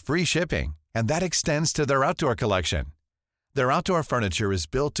and free shipping, and that extends to their outdoor collection. Their outdoor furniture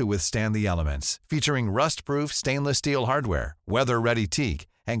is built to withstand the elements, featuring rust-proof stainless steel hardware, weather-ready teak,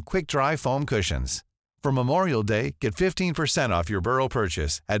 and quick-dry foam cushions. For Memorial Day, get 15% off your Burrow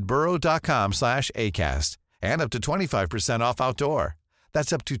purchase at burrow.com/acast, and up to 25% off outdoor.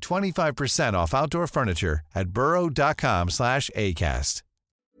 That's up to 25% off outdoor furniture at burrow.com/acast.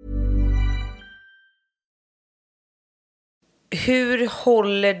 Hur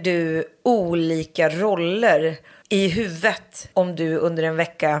håller du olika roller i huvudet om du under en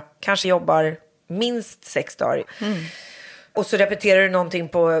vecka kanske jobbar minst 6 dagar? Och så repeterar du någonting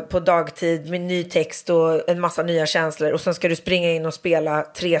på dagtid med ny text och en massa nya känslor. Och sen ska du springa in och spela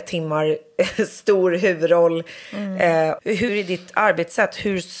 3 timmar stor huvudroll. Hur är ditt arbetssätt?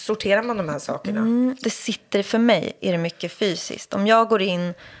 Hur sorterar man de här sakerna? Det sitter för mig, är det mycket fysiskt. Om jag går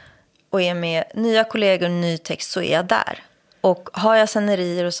in och är med nya kollegor och ny text så är jag där. Och har jag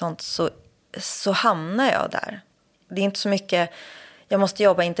scenerier och sånt så hamnar jag där. Det är inte så mycket, jag måste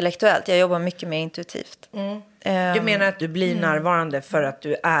jobba intellektuellt. Jag jobbar mycket mer intuitivt. Du menar att du blir närvarande för att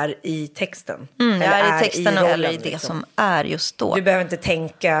du är i texten? Jag är i texten rollen, eller i det som är just då. Du behöver inte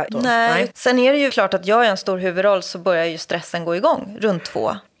tänka då? Nej. Sen är det ju klart att jag är en stor huvudroll så börjar ju stressen gå igång runt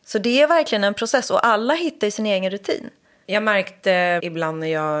 2. Så det är verkligen en process och alla hittar ju sin egen rutin. Jag märkte ibland när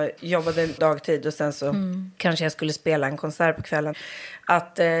jag jobbade dagtid och sen så kanske jag skulle spela en konsert på kvällen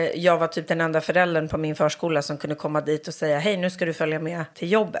att jag var typ den enda föräldern på min förskola som kunde komma dit och säga hej, nu ska du följa med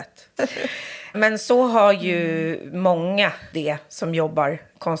till jobbet. Men så har ju många det som jobbar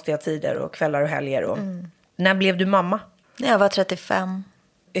konstiga tider och kvällar och helger. Och när blev du mamma? När jag var 35.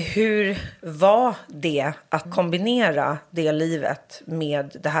 Hur var det att kombinera det livet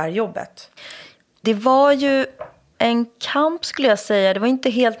med det här jobbet? Det var ju en kamp skulle jag säga. Det var inte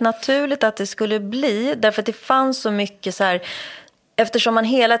helt naturligt att det skulle bli. Därför att det fanns så mycket så här. Eftersom man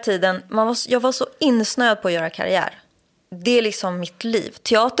hela tiden. Jag var så insnöad på att göra karriär. Det är liksom mitt liv.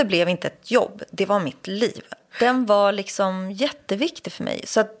 Teater blev inte ett jobb. Det var mitt liv. Den var liksom jätteviktig för mig.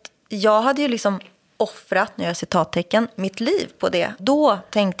 Så att jag hade ju liksom offrat, nu gör jag citattecken, mitt liv på det. Då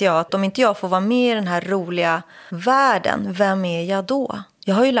tänkte jag att om inte jag får vara med i den här roliga världen, vem är jag då?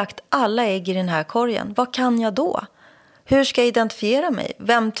 Jag har ju lagt alla ägg i den här korgen. Vad kan jag då? Hur ska jag identifiera mig?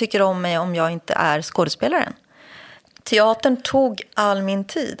 Vem tycker om mig om jag inte är skådespelaren? Teatern tog all min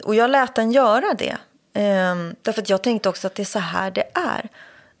tid och jag lät den göra det. Därför att jag tänkte också att det är så här det är.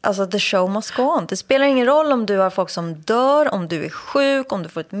 Alltså the show must go on. Det spelar ingen roll om du har folk som dör, om du är sjuk, om du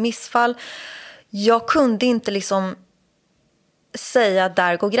får ett missfall. Jag kunde inte liksom säga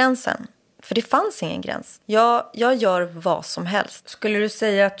där går gränsen. För det fanns ingen gräns. Jag gör vad som helst. Skulle du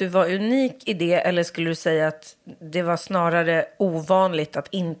säga att du var unik i det eller skulle du säga att det var snarare ovanligt att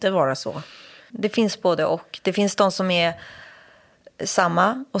inte vara så? Det finns både och. Det finns de som är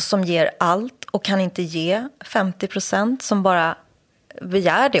samma och som ger allt och kan inte ge 50% som bara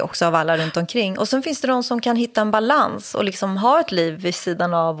begär det också av alla runt omkring. Och sen finns det de som kan hitta en balans och liksom ha ett liv vid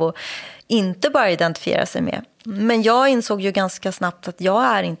sidan av och inte bara identifiera sig med. Men jag insåg ju ganska snabbt att jag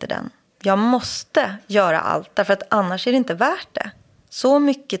är inte den. Jag måste göra allt därför att annars är det inte värt det. Så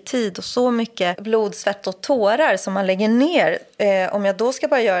mycket tid och så mycket blod, svett och tårar som man lägger ner. Om jag då ska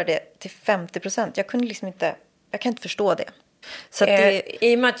bara göra det till 50%. Jag kan inte förstå det. Så att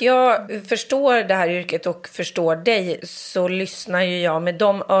I och med att jag förstår det här yrket och förstår dig så lyssnar ju jag med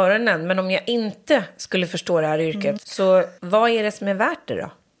de öronen. Men om jag inte skulle förstå det här yrket så vad är det som är värt det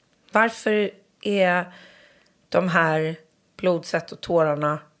då? Varför är de här blod, svett och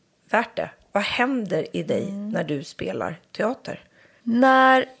tårarna värt det? Vad händer i dig när du spelar teater?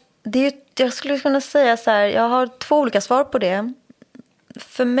 Jag skulle kunna säga så här, jag har 2 olika svar på det.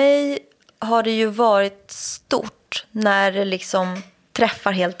 För mig har det ju varit stort när det liksom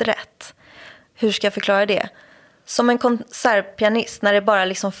träffar helt rätt. Hur ska jag förklara det? Som en konsertpianist, när det bara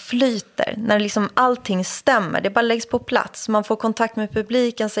liksom flyter, när liksom allting stämmer, det bara läggs på plats. Man får kontakt med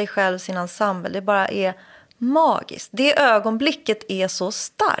publiken, sig själv, sin ensemble. Det bara är magiskt. Det ögonblicket är så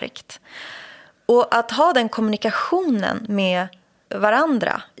starkt. Och att ha den kommunikationen med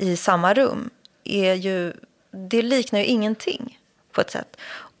varandra i samma rum det liknar ju ingenting på ett sätt.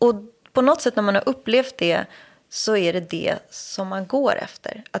 Och på något sätt när man har upplevt det så är det som man går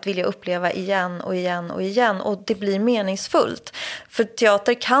efter. Att vilja uppleva igen och igen och igen. Och det blir meningsfullt. För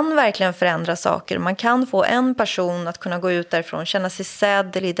teater kan verkligen förändra saker. Man kan få en person att kunna gå ut därifrån, känna sig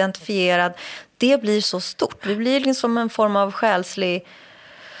sedd eller identifierad. Det blir så stort. Det blir liksom en form av själslig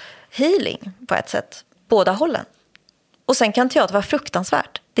healing på ett sätt. Båda hållen. Och sen kan teater vara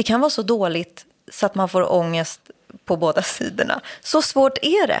fruktansvärt. Det kan vara så dåligt så att man får ångest på båda sidorna. Så svårt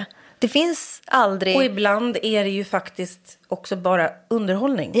är det. Det finns aldrig... Och ibland är det ju faktiskt också bara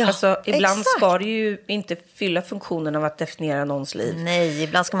underhållning. Ja, alltså, ibland exakt. ska det ju inte fylla funktionen av att definiera någons liv. Nej,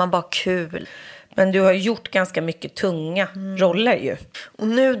 ibland ska man bara kul. Men du har gjort ganska mycket tunga roller ju. Och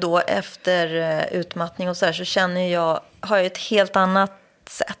nu då efter utmattning och så här så har jag ett helt annat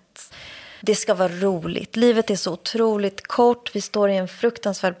sätt. Det ska vara roligt. Livet är så otroligt kort. Vi står i en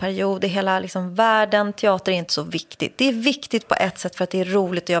fruktansvärd period i hela liksom världen. Teater är inte så viktigt. Det är viktigt på ett sätt för att det är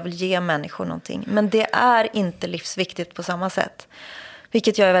roligt och jag vill ge människor någonting. Men det är inte livsviktigt på samma sätt.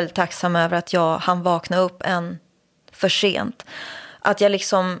 Vilket jag är väldigt tacksam över att jag hann vakna upp än för sent. Att jag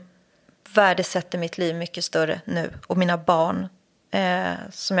liksom värdesätter mitt liv mycket större nu. Och mina barn.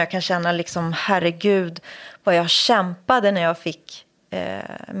 Som jag kan känna liksom, herregud vad jag kämpade när jag fick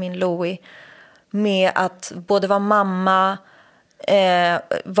min Louie. Med att både vara mamma,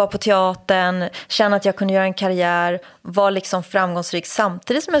 vara på teatern, känna att jag kunde göra en karriär, vara liksom framgångsrik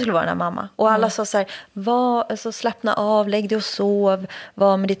samtidigt som jag skulle vara den här mamma. Och alla sa så här, så slappna av, lägg dig och sov,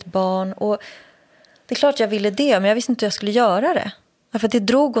 var med ditt barn. Och det är klart jag ville det, men jag visste inte hur jag skulle göra det. För att det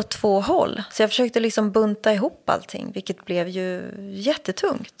drog åt 2 håll. Så jag försökte liksom bunta ihop allting, vilket blev ju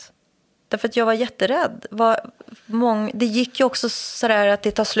jättetungt. Därför att jag var jätterädd. Det gick ju också sådär att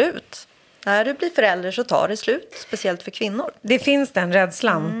det tar slut. När du blir förälder så tar det slut, speciellt för kvinnor. Det finns den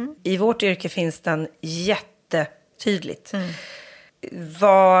rädslan. I vårt yrke finns den jättetydligt.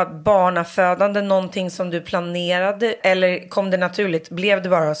 Var barnafödande någonting som du planerade? Eller kom det naturligt? Blev det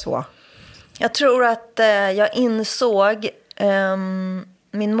bara så? Jag tror att jag insåg...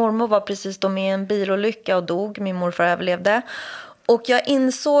 min mormor var precis då med i en bilolycka och dog. Min morfar överlevde. Och jag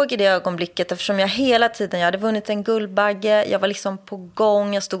insåg i det ögonblicket, eftersom jag hela tiden, jag hade vunnit en Guldbagge, jag var liksom på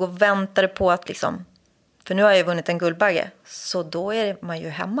gång, jag stod och väntade på att liksom, för nu har jag ju vunnit en Guldbagge, så då är man ju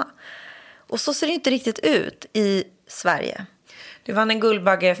hemma. Och så ser det inte riktigt ut i Sverige. Du vann en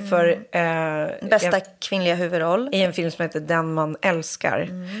Guldbagge för bästa kvinnliga huvudroll i en film som heter Den man älskar.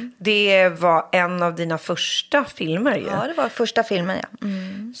 Det var en av dina första filmer ju. Ja, det var första filmen, ja.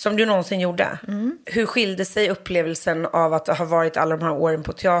 Som du någonsin gjorde. Hur skilde sig upplevelsen av att ha varit alla de här åren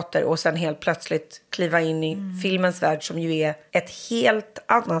på teater och sen helt plötsligt kliva in i filmens värld, som ju är ett helt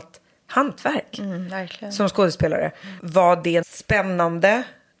annat hantverk verkligen. Som skådespelare? Var det spännande?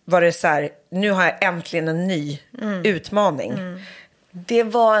 Var det så här, nu har jag äntligen en ny utmaning? Det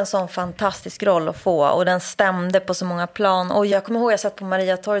var en sån fantastisk roll att få, och den stämde på så många plan. Och jag kommer ihåg, jag satt på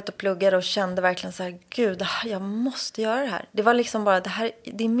Mariatorget och pluggade och kände verkligen så här, gud, jag måste göra det här. Det var liksom bara,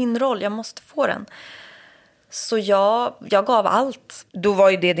 det är min roll, jag måste få den. Så jag gav allt. Då var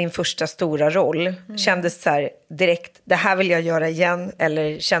ju det din första stora roll. Kändes så här direkt, det här vill jag göra igen?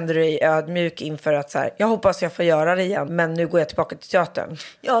 Eller kände du dig ödmjuk inför att så här, jag hoppas jag får göra det igen, men nu går jag tillbaka till teatern?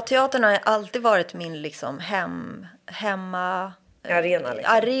 Ja, teatern har alltid varit min liksom hemma...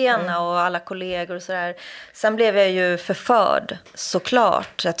 Arena och alla kollegor och sådär. Sen blev jag ju förförd,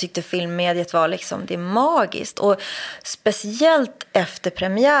 såklart. Jag tyckte filmmediet var liksom, det är magiskt. Och speciellt efter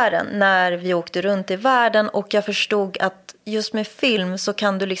premiären, när vi åkte runt i världen och jag förstod att just med film så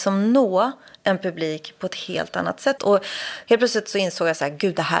kan du liksom nå en publik på ett helt annat sätt. Och helt plötsligt så insåg jag så här,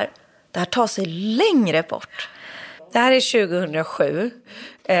 gud, det här tar sig längre bort. Det här är 2007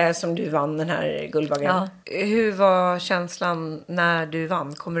 som du vann den här Guldbaggen. Ja. Hur var känslan när du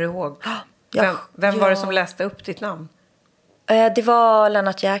vann? Kommer du ihåg? Vem var det som läste upp ditt namn? Det var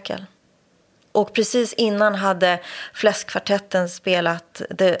Lennart Jäkel. Och precis innan hade Fläskkvartetten spelat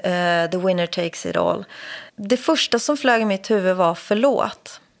The Winner Takes It All. Det första som flög i mitt huvud var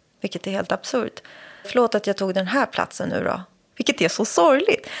förlåt. Vilket är helt absurt. Förlåt att jag tog den här platsen nu då. Vilket är så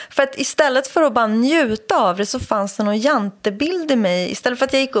sorgligt. För att istället för att bara njuta av det så fanns det någon jantebild i mig. Istället för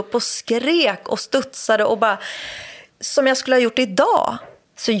att jag gick upp och skrek och studsade och bara... Som jag skulle ha gjort idag.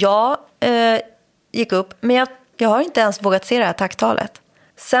 Så jag gick upp. Men jag har inte ens vågat se det här tacktalet.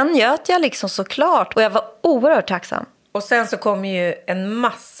 Sen njöt jag liksom såklart. Och jag var oerhört tacksam. Och sen så kom ju en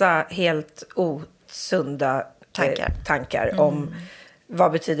massa helt osunda tankar om...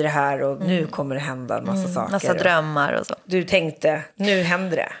 Vad betyder det här? Och nu kommer det hända en massa saker. Massa drömmar och så. Du tänkte, nu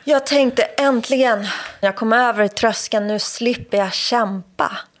händer det. Jag tänkte, äntligen. Jag kom över tröskeln, nu slipper jag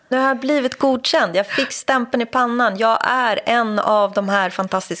kämpa. Nu har jag blivit godkänd. Jag fick stämpeln i pannan. Jag är en av de här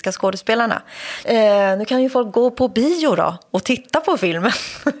fantastiska skådespelarna. Nu kan ju folk gå på bio då och titta på filmen.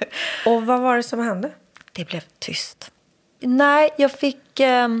 Och vad var det som hände? Det blev tyst. Nej, jag fick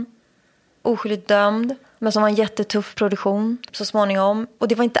oskyldigt dömd. Men som var en jättetuff produktion så småningom. Och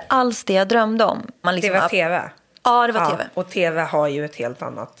det var inte alls det jag drömde om. Det var tv? Ja, det var tv. Och tv har ju ett helt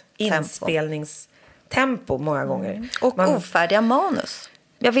annat inspelningstempo många gånger. Och ofärdiga manus.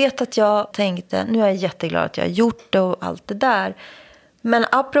 Jag vet att jag tänkte, nu är jag jätteglad att jag har gjort det och allt det där. Men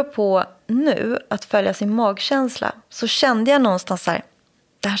apropå nu, att följa sin magkänsla. Så kände jag någonstans så här,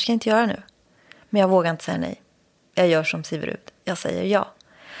 det här ska jag inte göra nu. Men jag vågar inte säga nej. Jag gör som Siverud. Jag säger ja.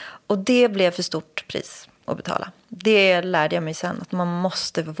 Och det blev för stort pris att betala. Det lärde jag mig sen, att man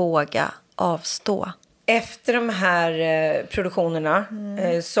måste våga avstå. Efter de här produktionerna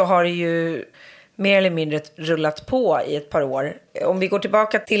så har det ju mer eller mindre rullat på i ett par år. Om vi går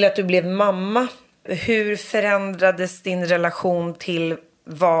tillbaka till att du blev mamma, hur förändrades din relation till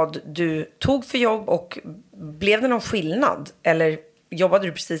vad du tog för jobb och blev det någon skillnad? Eller jobbade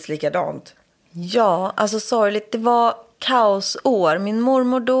du precis likadant? Ja, alltså sorgligt. Det var kaosår. Min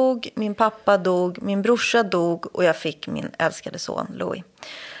mormor dog, min pappa dog, min brorsa dog och jag fick min älskade son Louis.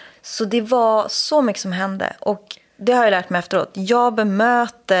 Så det var så mycket som hände. Och det har jag lärt mig efteråt. Jag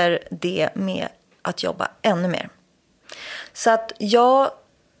bemöter det med att jobba ännu mer. Så att jag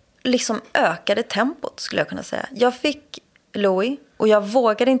liksom ökade tempot, skulle jag kunna säga. Jag fick Louis och jag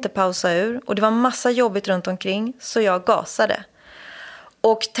vågade inte pausa ur. Och det var massa jobbigt runt omkring, så jag gasade.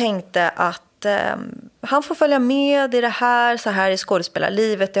 Och tänkte att han får följa med i det här. Så här i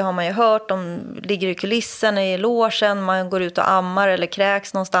skådespelarlivet, det har man ju hört. De ligger i kulissen, i logen. Man går ut och ammar eller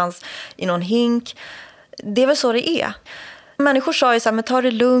kräks någonstans i någon hink. Det är väl så det är. Människor sa ju så här, men ta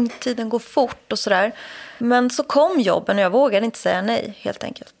det lugnt, tiden går fort och sådär. Men så kom jobben och jag vågade inte säga nej, helt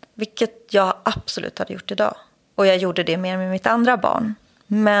enkelt. Vilket jag absolut hade gjort idag. Och jag gjorde det mer med mitt andra barn.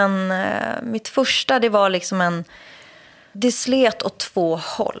 Men mitt första, det var liksom det slet åt 2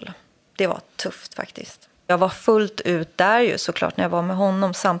 håll. Det var tufft faktiskt. Jag var fullt ut där ju såklart när jag var med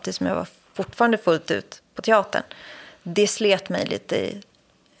honom, samtidigt som jag var fortfarande fullt ut på teatern. Det slet mig lite i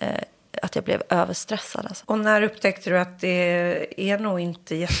att jag blev överstressad. Alltså. Och när upptäckte du att det är nog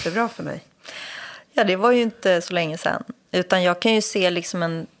inte jättebra för mig? Ja, det var ju inte så länge sedan. Utan jag kan ju se liksom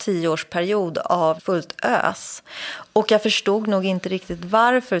en 10-årsperiod av fullt ös. Och jag förstod nog inte riktigt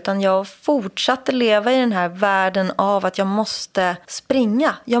varför. Utan jag fortsatte leva i den här världen av att jag måste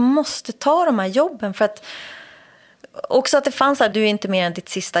springa. Jag måste ta de här jobben. För att också att det fanns här, du är inte mer än ditt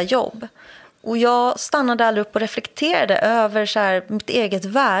sista jobb. Och jag stannade aldrig upp och reflekterade över så här, mitt eget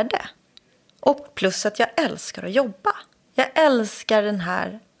värde. Och plus att jag älskar att jobba. Jag älskar den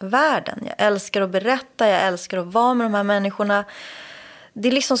här världen. Jag älskar att berätta. Jag älskar att vara med de här människorna. Det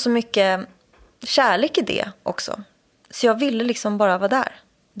är liksom så mycket kärlek i det också. Så jag ville liksom bara vara där.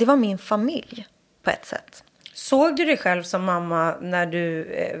 Det var min familj på ett sätt. Såg du dig själv som mamma när du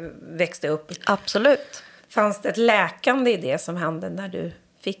växte upp? Absolut. Fanns det ett läkande i det som hände när du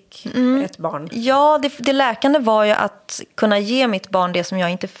fick ett barn? Ja, det läkande var ju att kunna ge mitt barn det som jag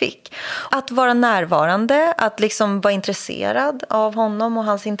inte fick. Att vara närvarande, att liksom vara intresserad av honom och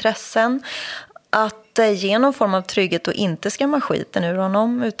hans intressen. Att ge någon form av trygghet och inte skrämma skiten ur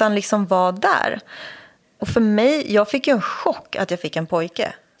honom, utan liksom vara där. Och för mig, jag fick ju en chock att jag fick en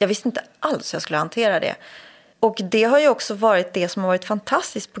pojke. Jag visste inte alls hur jag skulle hantera det. Och det har ju också varit det som har varit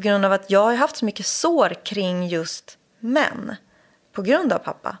fantastiskt på grund av att jag har haft så mycket sår kring just män. På grund av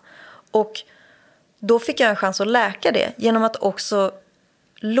pappa. Och då fick jag en chans att läka det genom att också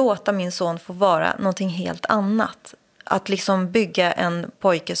låta min son få vara någonting helt annat. Att liksom bygga en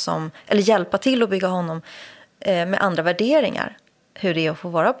pojke eller hjälpa till att bygga honom med andra värderingar. Hur det är att få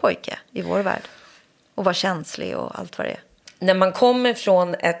vara pojke i vår värld. Och vara känslig och allt vad det är. När man kommer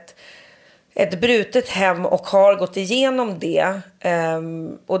från ett brutet hem och har gått igenom det,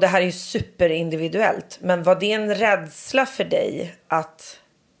 och det här är ju superindividuellt, men var det en rädsla för dig att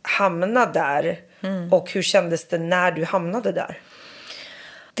hamna där? Och hur kändes det när du hamnade där?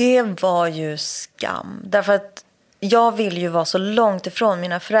 Det var ju skam. Därför att jag ville ju vara så långt ifrån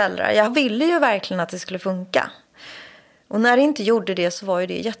mina föräldrar. Jag ville ju verkligen att det skulle funka. Och när det inte gjorde det så var ju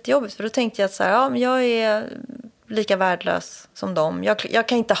det jättejobbigt. För då tänkte jag att så här, ja, men jag är lika värdelös som dem. Jag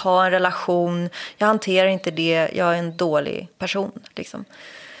kan inte ha en relation. Jag hanterar inte det. Jag är en dålig person. Liksom.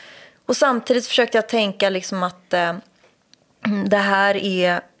 Och samtidigt försökte jag tänka liksom att det här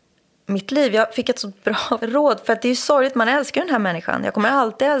är mitt liv. Jag fick ett så bra råd. För att det är ju sorgligt. Man älskar den här människan. Jag kommer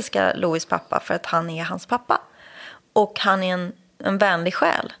alltid älska Louis pappa. För att han är hans pappa. Och han är en vänlig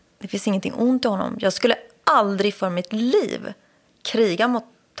själ. Det finns ingenting ont i honom. Jag skulle aldrig för mitt liv kriga mot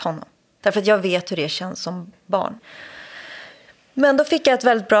honom. Därför att jag vet hur det känns som barn. Men då fick jag ett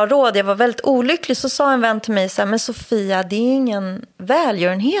väldigt bra råd. Jag var väldigt olycklig. Så sa en vän till mig så här, men Sofia, det är ingen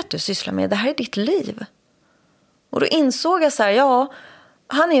välgörenhet du sysslar med. Det här är ditt liv. Och då insåg jag så här, ja,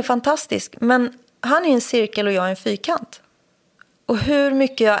 han är fantastisk. Men han är en cirkel och jag är en fyrkant. Och hur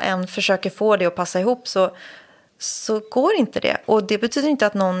mycket jag än försöker få det att passa ihop så går inte det. Och det betyder inte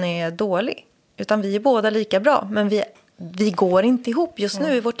att någon är dålig. Utan vi är båda lika bra. Men vi går inte ihop just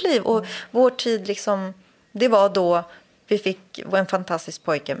nu i vårt liv. Och vår tid liksom, det var då vi fick en fantastisk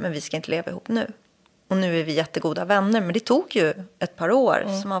pojke. Men vi ska inte leva ihop nu. Och nu är vi jättegoda vänner. Men det tog ju ett par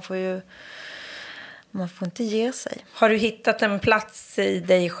år. Så man får inte ge sig. Har du hittat en plats i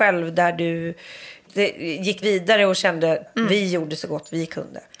dig själv där du gick vidare och kände vi gjorde så gott vi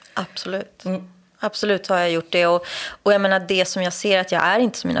kunde? Absolut. Absolut har jag gjort det. Och jag menar, det som jag ser att jag är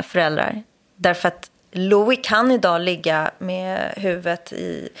inte som mina föräldrar. Därför att Louis kan idag ligga med huvudet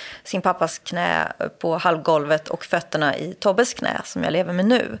i sin pappas knä på halvgolvet och fötterna i Tobbes knä som jag lever med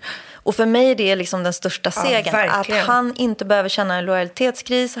nu. Och för mig är det liksom den största segern. Verkligen. Att han inte behöver känna en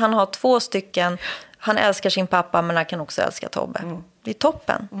lojalitetskris. Han har 2 stycken. Han älskar sin pappa, men han kan också älska Tobbe. Det är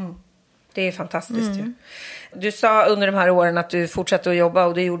toppen. Det är fantastiskt ju. Du sa under de här åren att du fortsatte att jobba,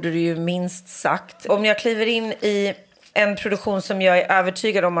 och det gjorde du ju minst sagt. Om jag kliver in i en produktion som jag är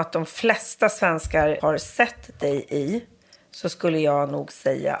övertygad om att de flesta svenskar har sett dig i, så skulle jag nog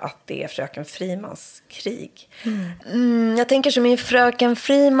säga att det är Fröken Frimans krig. Jag tänker som i Fröken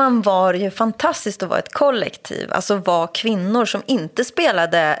Friman var det ju fantastiskt att vara ett kollektiv. Alltså vara kvinnor som inte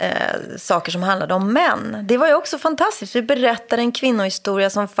spelade saker som handlade om män. Det var ju också fantastiskt. Vi berättade en kvinnohistoria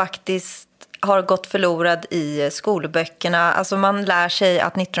som faktiskt har gått förlorad i skolböckerna. Alltså man lär sig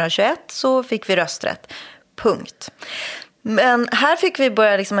att 1921 så fick vi rösträtt. Punkt. Men här fick vi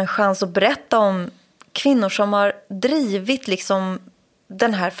börja liksom en chans att berätta om kvinnor som har drivit liksom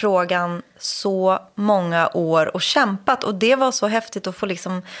den här frågan så många år och kämpat. Och det var så häftigt att få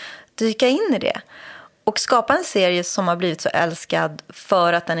liksom dyka in i det. Och skapa en serie som har blivit så älskad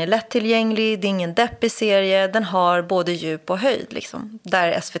för att den är lättillgänglig. Det är ingen deppig serie. Den har både djup och höjd liksom. Där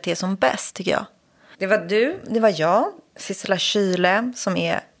är SVT som bäst, tycker jag. Det var du. Det var jag, Sissela Kyle, som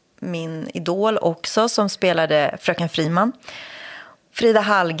är min idol också, som spelade Fröken Friman. Frida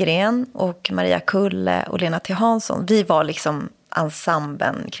Hallgren och Maria Kulle och Lena T. Hansson. Vi var liksom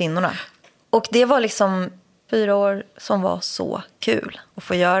ensemblen, kvinnorna. Och det var liksom 4 år som var så kul att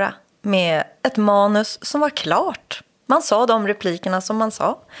få göra. Med ett manus som var klart. Man sa de replikerna som man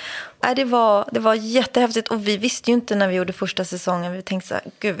sa. Det var jättehäftigt. Och vi visste ju inte när vi gjorde första säsongen. Vi tänkte så här,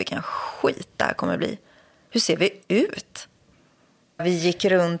 gud vilken skit det här kommer bli. Hur ser vi ut? Vi gick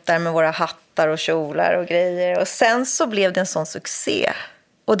runt där med våra hattar och kjolar och grejer. Och sen så blev det en sån succé.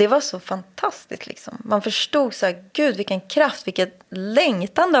 Och det var så fantastiskt liksom. Man förstod så här, gud vilken kraft, vilket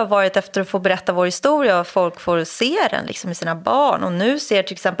längtan det har varit efter att få berätta vår historia. Och folk får se den liksom med sina barn. Och nu ser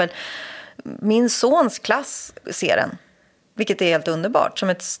till exempel min sons klass ser den. Vilket är helt underbart, som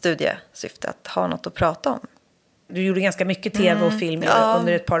ett studiesyfte att ha något att prata om. Du gjorde ganska mycket tv och film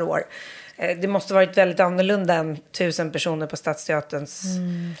under ett par år. Det måste varit väldigt annorlunda än 1000 personer på Stadsteaterns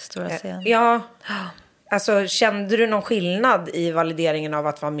stora scen. Ja, alltså kände du någon skillnad i valideringen av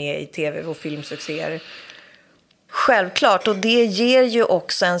att vara med i tv och filmsuccéer? Självklart, och det ger ju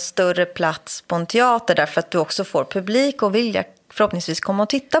också en större plats på en teater därför att du också får publik och vilja förhoppningsvis komma och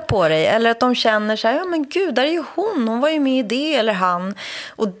titta på dig. Eller att de känner så här, ja men gud, där är ju hon var ju med i det eller han.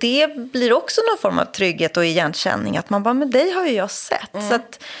 Och det blir också någon form av trygghet och igenkänning. Att man bara, men dig har ju jag sett. Så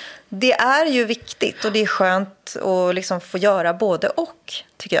att det är ju viktigt och det är skönt att liksom få göra både och,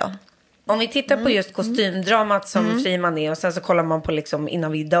 tycker jag. Om vi tittar på just kostymdramat som Friman är och sen så kollar man på liksom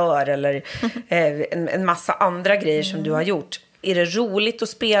Innan vi dör eller en massa andra grejer som du har gjort. Är det roligt att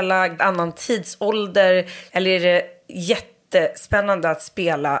spela annan tidsålder eller är det jättespännande att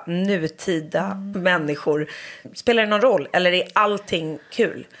spela nutida människor? Spelar det någon roll eller är allting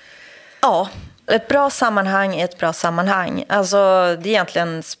kul? Ja, ett bra sammanhang är ett bra sammanhang. Alltså, det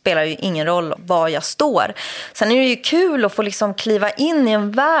egentligen spelar ju ingen roll var jag står. Sen är det ju kul att få liksom kliva in i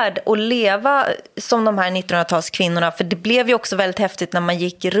en värld och leva som de här 1900-talskvinnorna. För det blev ju också väldigt häftigt när man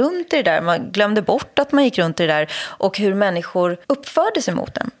gick runt i det där. Man glömde bort att man gick runt i det där. Och hur människor uppförde sig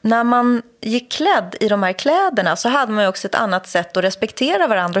mot den. När man gick klädd i de här kläderna så hade man ju också ett annat sätt att respektera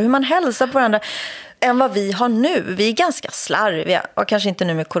varandra. Hur man hälsar på varandra än vad vi har nu. Vi är ganska slarviga. Och kanske inte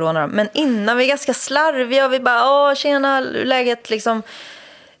nu med corona. Men innan vi är ganska slarviga. Och vi bara, tjena, läget liksom.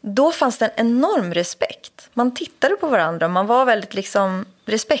 Då fanns det en enorm respekt. Man tittade på varandra. Man var väldigt liksom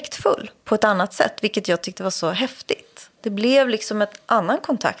respektfull på ett annat sätt. Vilket jag tyckte var så häftigt. Det blev liksom ett annan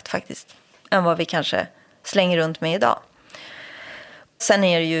kontakt faktiskt. Än vad vi kanske slänger runt med idag. Sen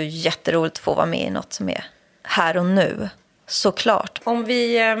är det ju jätteroligt att få vara med i något som är här och nu. Såklart. Om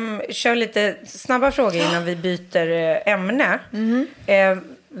vi kör lite snabba frågor innan vi byter ämne.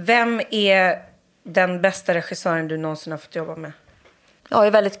 Vem är den bästa regissören du någonsin har fått jobba med? Ja, det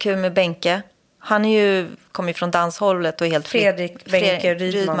är väldigt kul med Benke. Han är ju kommer från danshållet och är helt Fredrik Benke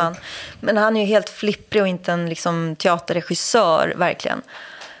Rydman. Men han är ju helt flipprig och inte en liksom teaterregissör verkligen.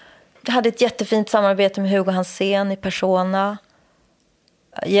 Vi hade ett jättefint samarbete med Hugo Hansén i Persona.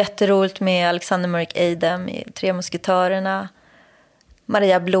 Jätteroligt med Alexander Mörk Eidem i Tre musketörerna.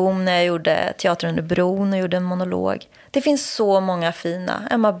 Maria Blom när jag gjorde Teater under bron och gjorde en monolog. Det finns så många fina.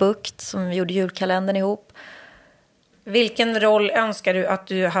 Emma Bucht som vi gjorde julkalendern ihop. Vilken roll önskar du att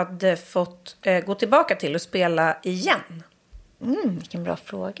du hade fått gå tillbaka till och spela igen? Vilken bra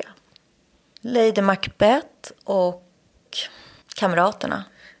fråga. Lady Macbeth och Kamraterna.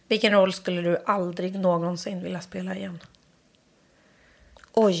 Vilken roll skulle du aldrig någonsin vilja spela igen?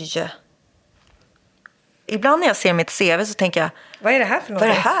 Oj. Ibland när jag ser mitt CV så tänker jag, vad är det här för något? Vad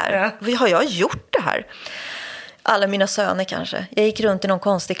är det här? Ja. Har jag gjort det här? Alla mina söner kanske. Jag gick runt i någon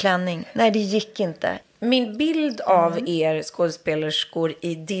konstig klänning. Nej, det gick inte. Min bild av er skådespelerskor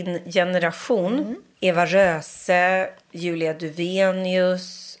i din generation, Eva Röse, Julia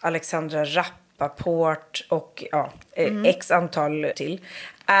Duvenius, Alexandra Rappaport och x antal till,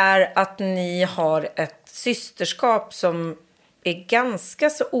 är att ni har ett systerskap som är ganska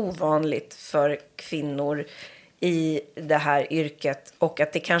så ovanligt för kvinnor i det här yrket, och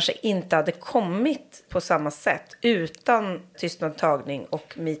att det kanske inte hade kommit på samma sätt utan Tystnadtagning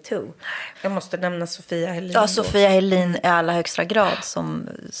och MeToo. Jag måste nämna Sofia Helin. Ja, Sofia Helin i allra högsta grad som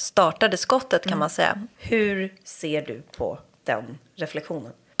startade skottet, kan man säga. Hur ser du på den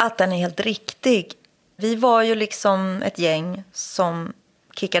reflektionen? Att den är helt riktig. Vi var ju liksom ett gäng som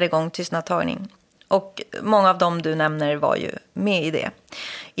kickade igång Tystnadtagning. Och många av dem du nämner var ju med i det.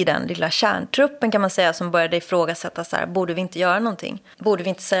 I den lilla kärntruppen, kan man säga, som började ifrågasätta så här, borde vi inte göra någonting? Borde vi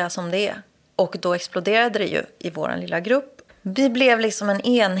inte säga som det är? Och då exploderade det ju i våran lilla grupp. Vi blev liksom en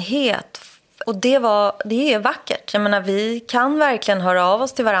enhet. Och det är vackert. Jag menar, vi kan verkligen höra av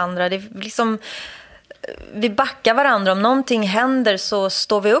oss till varandra. Det är liksom, vi backar varandra. Om någonting händer så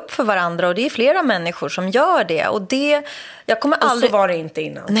står vi upp för varandra. Och det är flera människor som gör det. Och det, jag kommer aldrig... så var det inte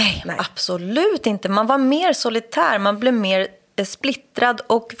innan. Nej, absolut inte. Man var mer solitär. Man blev mer splittrad.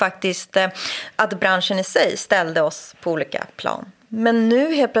 Och faktiskt att branschen i sig ställde oss på olika plan. Men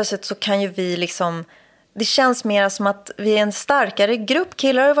nu helt plötsligt så kan ju vi liksom... Det känns mer som att vi är en starkare grupp.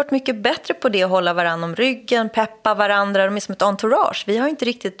 Killar har varit mycket bättre på det. Att hålla varandra om ryggen, peppa varandra. De är som ett entourage. Vi har inte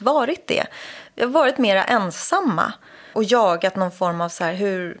riktigt varit det. Vi har varit mer ensamma. Och jagat någon form av så här,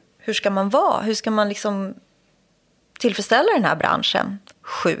 hur ska man vara? Hur ska man liksom tillfredsställa den här branschen?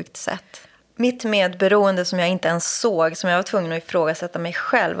 Sjukt sätt. Mitt medberoende som jag inte ens såg. Som jag var tvungen att ifrågasätta mig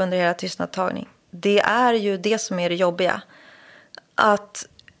själv under hela Tystnadtagning. Det är ju det som är det jobbiga. Att...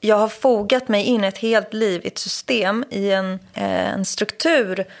 Jag har fogat mig in ett helt liv i ett system, i en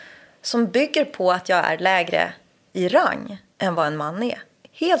struktur som bygger på att jag är lägre i rang än vad en man är.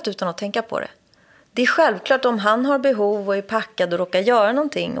 Helt utan att tänka på det. Det är självklart om han har behov och är packad och råkar göra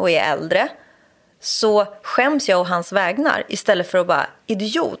någonting och är äldre, så skäms jag å hans vägnar istället för att bara,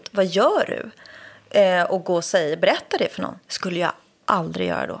 idiot, vad gör du? Och gå och säga, berätta det för någon. Det skulle jag aldrig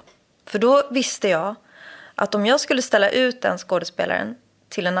göra då. För då visste jag att om jag skulle ställa ut den skådespelaren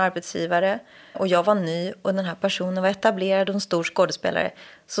till en arbetsgivare och jag var ny och den här personen var etablerad och en stor skådespelare,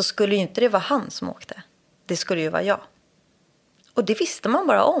 så skulle ju inte det vara han som åkte. Det skulle ju vara jag. Och det visste man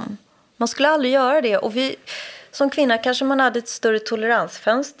bara om. Man skulle aldrig göra det. Och vi, som kvinna kanske man hade ett större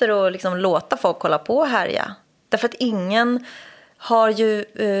toleransfönster och liksom låta folk hålla på och härja. Därför att ingen har ju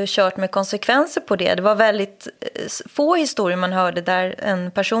kört med konsekvenser på det. Det var väldigt få historier man hörde där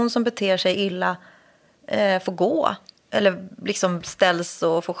en person som beter sig illa får gå. Eller liksom ställs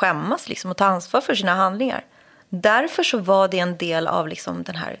och får skämmas liksom och ta ansvar för sina handlingar. Därför så var det en del av liksom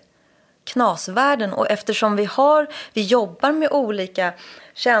den här knasvärlden. Och eftersom vi jobbar med olika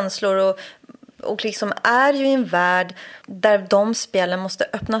känslor och liksom är ju i en värld där de spelen måste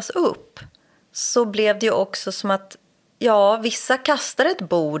öppnas upp, så blev det ju också som att vissa kastar ett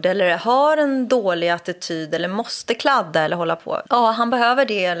bord eller har en dålig attityd eller måste kladda eller hålla på. Ja, han behöver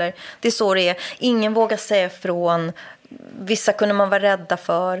det, eller det är så det är. Ingen vågar säga ifrån. Vissa kunde man vara rädda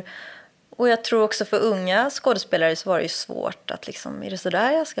för. Och jag tror också för unga skådespelare så var det ju svårt att liksom, är det så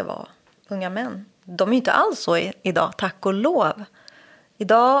där jag ska vara? Unga män. De är ju inte alls så idag, tack och lov.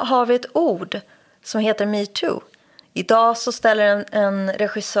 Idag har vi ett ord som heter MeToo. Idag så ställer en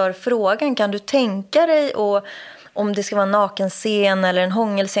regissör frågan, kan du tänka dig, och om det ska vara en nakenscen eller en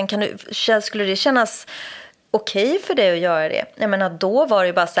hångelscen, skulle det kännas okej för dig att göra det? Jag menar, då var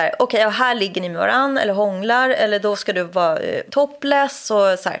det bara så här, okej, här ligger ni med varandra eller hånglar, eller då ska du vara topless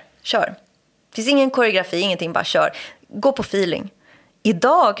och så här, kör. Det finns ingen koreografi, ingenting, bara kör. Gå på feeling.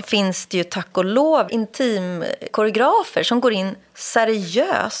 Idag finns det ju tack och lov intimkoreografer som går in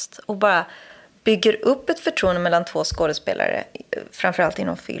seriöst och bara bygger upp ett förtroende mellan två skådespelare, framförallt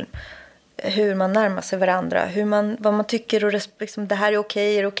inom film. Hur man närmar sig varandra, vad man tycker och liksom, det här är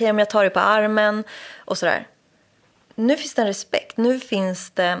okej, är det okej om jag tar det på armen och sådär. Nu finns det en respekt, nu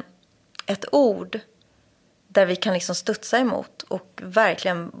finns det ett ord där vi kan liksom studsa emot och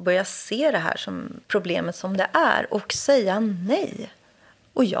verkligen börja se det här som problemet som det är och säga nej.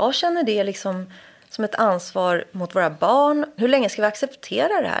 Och jag känner det liksom som ett ansvar mot våra barn. Hur länge ska vi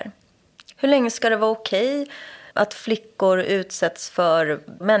acceptera det här? Hur länge ska det vara okej att flickor utsätts för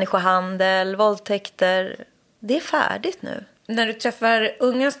människohandel, våldtäkter? Det är färdigt nu. När du träffar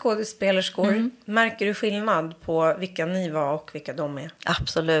unga skådespelerskor, märker du skillnad på vilka ni var och vilka de är?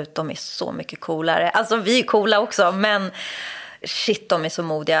 Absolut, de är så mycket coolare. Alltså vi är coola också, men shit, de är så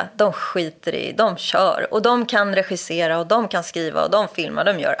modiga. De skiter i, de kör. Och de kan regissera och de kan skriva och de filmar,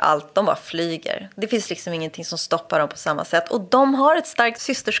 de gör allt. De bara flyger. Det finns liksom ingenting som stoppar dem på samma sätt. Och de har ett starkt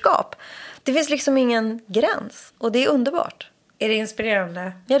systerskap. Det finns liksom ingen gräns. Och det är underbart. Är det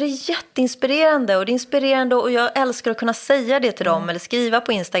inspirerande? Ja, det är jätteinspirerande. Och det är inspirerande och jag älskar att kunna säga det till dem. Eller skriva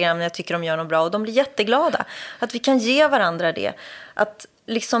på Instagram när jag tycker de gör något bra. Och de blir jätteglada. Att vi kan ge varandra det. Att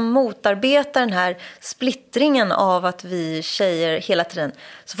liksom motarbeta den här splittringen av att vi tjejer hela tiden,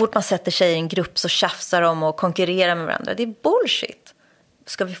 så fort man sätter tjejer i en grupp så tjafsar de och konkurrerar med varandra. Det är bullshit.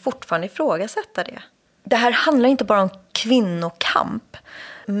 Ska vi fortfarande ifrågasätta det? Det här handlar inte bara om kvinnokamp.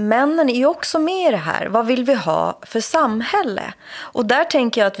 Männen är ju också med i det här. Vad vill vi ha för samhälle? Och där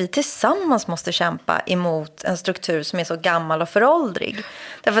tänker jag att vi tillsammans måste kämpa emot en struktur som är så gammal och föråldrig.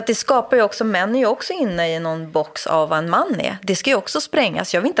 Därför att det skapar ju också, män är ju också inne i någon box av vad en man är. Det ska ju också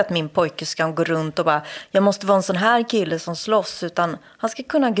sprängas. Jag vill inte att min pojke ska gå runt och bara, jag måste vara en sån här kille som slåss. Utan han ska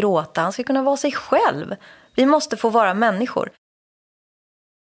kunna gråta, han ska kunna vara sig själv. Vi måste få vara människor.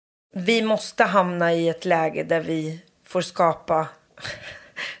 Vi måste hamna i ett läge där vi får skapa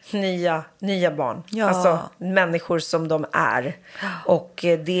nya barn. Ja. Alltså människor som de är. Och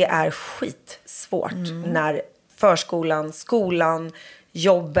det är skitsvårt när förskolan, skolan,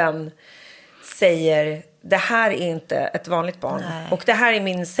 jobben säger det här är inte ett vanligt barn. Nej. Och det här är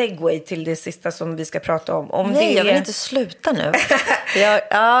min segway till det sista som vi ska prata om. Nej, det jag vill är... inte sluta nu. jag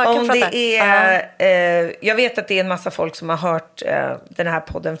kan om prata. det är, jag vet att det är en massa folk som har hört den här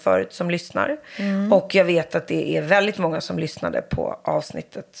podden förut som lyssnar. Och jag vet att det är väldigt många som lyssnade på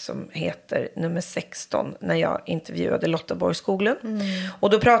avsnittet som heter nummer 16 när jag intervjuade Lotta Borg Skoglund. Och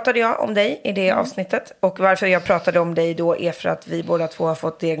då pratade jag om dig i det avsnittet. Och varför jag pratade om dig då är för att vi båda två har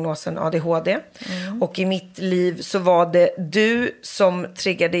fått diagnosen ADHD. Och i mitt liv så var det du som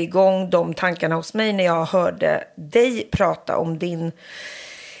triggade igång de tankarna hos mig när jag hörde dig prata om din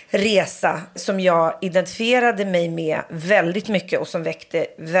resa som jag identifierade mig med väldigt mycket och som väckte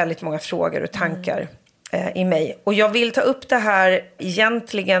väldigt många frågor och tankar i mig. Och jag vill ta upp det här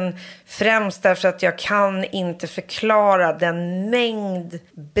egentligen främst därför att jag kan inte förklara den mängd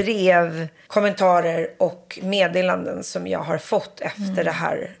brev, kommentarer och meddelanden som jag har fått efter det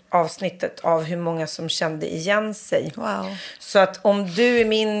här avsnittet av hur många som kände igen sig. Wow. Så att om du är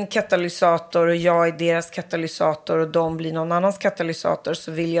min katalysator och jag är deras katalysator och de blir någon annans katalysator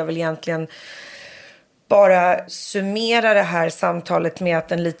så vill jag väl egentligen bara summera det här samtalet med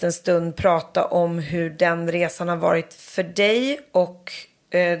att en liten stund prata om hur den resan har varit för dig. Och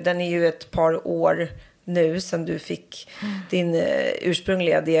den är ju ett par år nu sedan du fick din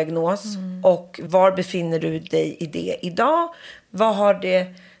ursprungliga diagnos. Och var befinner du dig i det idag? Vad har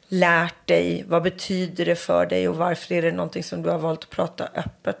det lärt dig? Vad betyder det för dig? Och varför är det någonting som du har valt att prata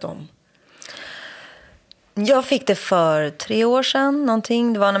öppet om? Jag fick det för 3 år sedan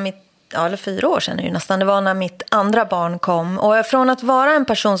någonting. Det var när eller 4 år sedan nu nästan. Det var när mitt andra barn kom. Och från att vara en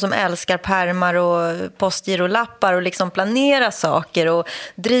person som älskar pärmar och postgirolappar och liksom planera saker och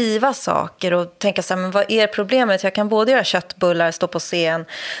driva saker och tänka så här, men vad är problemet? Jag kan både göra köttbullar, stå på scen,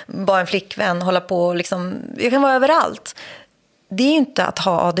 vara en flickvän, hålla på och liksom, jag kan vara överallt. Det är ju inte att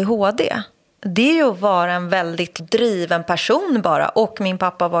ha ADHD. Det är ju att vara en väldigt driven person bara. Och min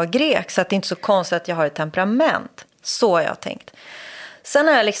pappa var grek så att det är inte så konstigt att jag har ett temperament. Så har jag tänkt. Sen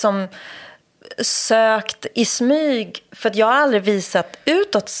har jag liksom sökt i smyg för att jag har aldrig visat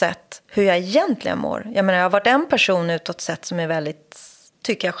utåt sett hur jag egentligen mår. Jag menar, jag har varit en person utåt sett som är väldigt,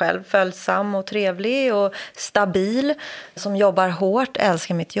 tycker jag själv, följsam och trevlig och stabil. Som jobbar hårt,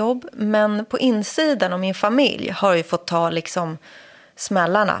 älskar mitt jobb. Men på insidan och min familj har jag ju fått ta liksom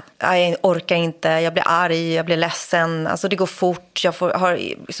smällarna. Jag orkar inte, jag blir arg, jag blir ledsen. Alltså det går fort, jag har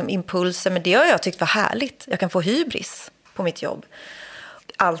liksom impulser. Men det har jag tyckt var härligt. Jag kan få hybris på mitt jobb.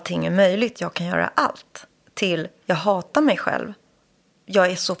 Allting är möjligt, jag kan göra allt. Till jag hatar mig själv.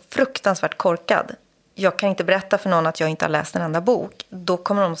 Jag är så fruktansvärt korkad. Jag kan inte berätta för någon att jag inte har läst en enda bok. Då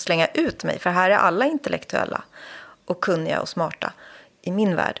kommer de slänga ut mig. För här är alla intellektuella och kunniga och smarta i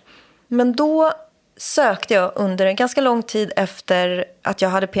min värld. Men då sökte jag under en ganska lång tid efter att jag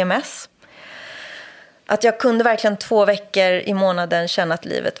hade PMS. Att jag kunde verkligen 2 veckor i månaden känna att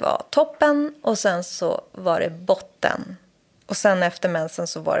livet var toppen. Och sen så var det botten. Och sen efter mensen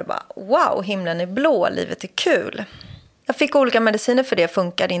så var det bara, wow, himlen är blå, livet är kul. Jag fick olika mediciner för det,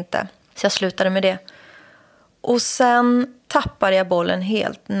 funkade inte. Så jag slutade med det. Och sen tappade jag bollen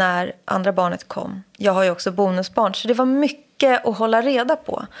helt när andra barnet kom. Jag har ju också bonusbarn, så det var mycket att hålla reda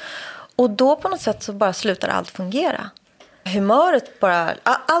på. Och då på något sätt så bara slutade allt fungera. Humöret bara,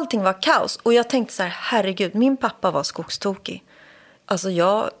 allting var kaos. Och jag tänkte så här, herregud, min pappa var skogstokig. Alltså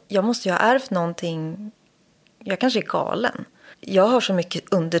jag måste ju ha ärvt någonting. Jag kanske är galen. Jag har så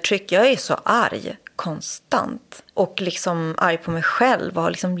mycket undertryck. Jag är så arg konstant. Och liksom arg på mig själv.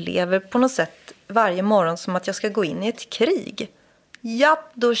 Och liksom lever på något sätt varje morgon som att jag ska gå in i ett krig.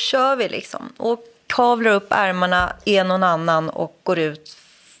 Japp, då kör vi liksom. Och kavlar upp ärmarna, är någon annan och går ut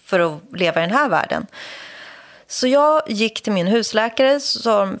för att leva i den här världen. Så jag gick till min husläkare,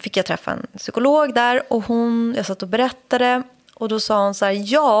 så fick jag träffa en psykolog där. Och jag satt och berättade. Och då sa hon så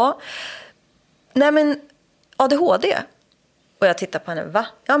här, nej men ADHD. Och jag tittade på henne, va?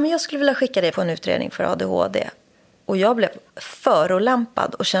 Ja, men jag skulle vilja skicka dig på en utredning för ADHD. Och jag blev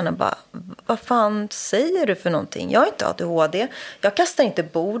förolämpad och kände bara, vad fan säger du för någonting? Jag är inte ADHD, jag kastar inte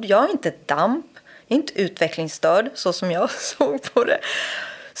bord, jag är inte damp, jag är inte utvecklingsstörd så som jag såg på det.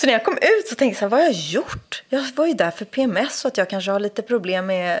 Så när jag kom ut så tänkte jag så här, vad har jag gjort? Jag var ju där för PMS så att jag kanske har lite problem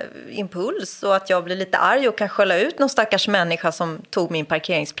med impuls och att jag blir lite arg och kan skälla ut någon stackars människa som tog min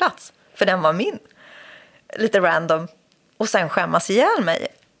parkeringsplats. För den var min. Lite random. Och sen skämmas ihjäl mig.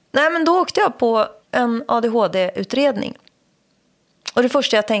 Nej, men då åkte jag på en ADHD-utredning. Och det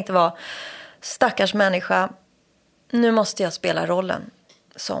första jag tänkte var, stackars människa, nu måste jag spela rollen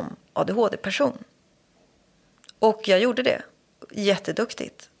som ADHD-person. Och jag gjorde det.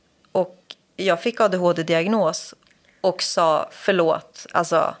 Jätteduktigt. Och jag fick ADHD-diagnos och sa förlåt.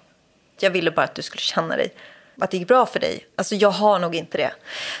 Alltså, jag ville bara att du skulle känna dig. Att det gick bra för dig. Alltså, jag har nog inte det.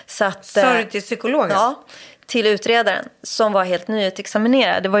 Så att, sa du till psykologen? Ja, till utredaren som var helt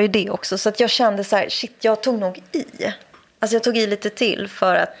nyutexaminerad. Det var ju det också. Så att jag kände så här, shit, jag tog nog i. Alltså jag tog i lite till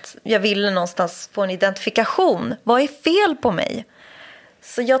för att jag ville någonstans få en identifikation. Vad är fel på mig?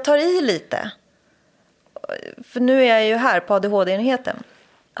 Så jag tar i lite. För nu är jag ju här på ADHD-enheten.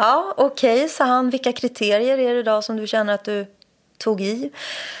 Ja, okej, sa han. Vilka kriterier är det då som du känner att du tog i?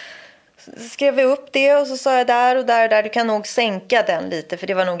 Så skrev vi upp det och så sa jag där och där och där. Du kan nog sänka den lite för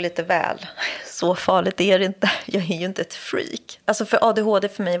det var nog lite väl. Så farligt är det inte. Jag är ju inte ett freak. Alltså för ADHD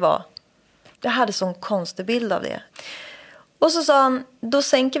för mig var... Jag hade sån konstig bild av det. Och så sa han, då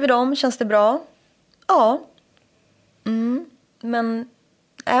sänker vi dem. Känns det bra? Ja. Men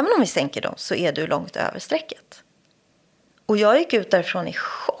även om vi sänker dem så är du långt över strecket. Och jag gick ut därifrån i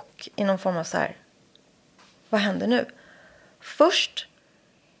chock. I någon form av så här... Vad händer nu? Först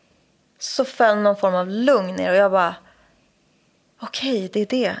så föll någon form av lugn ner. Och jag bara... Okej, det är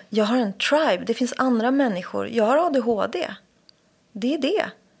det. Jag har en tribe. Det finns andra människor. Jag har ADHD. Det är det.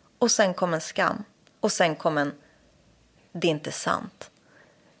 Och sen kom en skam. Och sen kom en... Det är inte sant.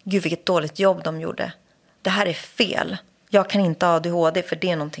 Gud, vilket dåligt jobb de gjorde. Det här är fel. Jag kan inte ha ADHD för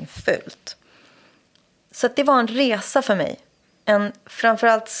det är någonting fult. Så att det var en resa för mig. En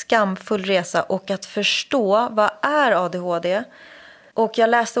framförallt skamfull resa. Och att förstå vad är ADHD. Och jag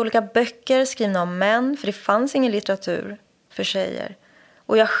läste olika böcker skrivna om män. För det fanns ingen litteratur för tjejer.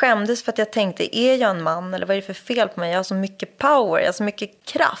 Och jag skämdes för att jag tänkte, är jag en man? Eller vad är det för fel på mig? Jag har så mycket power, jag har så mycket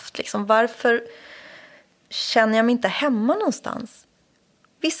kraft. Liksom. Varför känner jag mig inte hemma någonstans?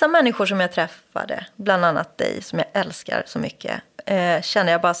 Vissa människor som jag träffade, bland annat dig som jag älskar så mycket,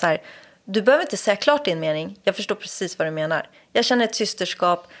 känner jag bara så här, du behöver inte säga klart din mening. Jag förstår precis vad du menar. Jag känner ett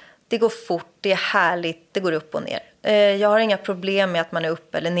systerskap, det går fort, det är härligt, det går upp och ner. Jag har inga problem med att man är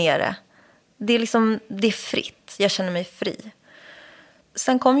uppe eller nere. Det är liksom, det är fritt. Jag känner mig fri.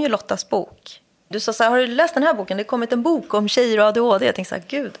 Sen kom ju Lottas bok. Du sa så här, har du läst den här boken? Det har kommit en bok om tjejer och ADHD. Jag tänkte så här,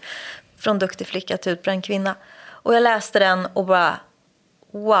 gud, från duktig flicka till utbränd kvinna. Och jag läste den och bara,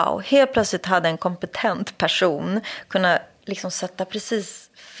 wow. Helt plötsligt hade en kompetent person kunnat liksom sätta precis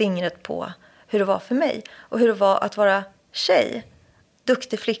fingret på hur det var för mig. Och hur det var att vara tjej.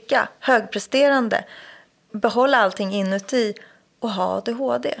 Duktig flicka, högpresterande. Behålla allting inuti och ha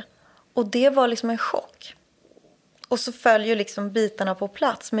ADHD. Och det var liksom en chock. Och så följer liksom bitarna på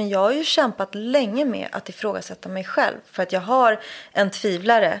plats. Men jag har ju kämpat länge med att ifrågasätta mig själv. För att jag har en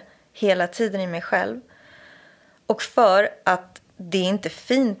tvivlare hela tiden i mig själv. Och för att det är inte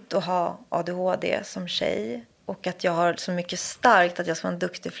fint att ha ADHD som tjej. Och att jag har så mycket starkt att jag ska vara en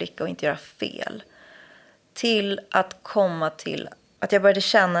duktig flicka och inte göra fel. Till att komma till att jag började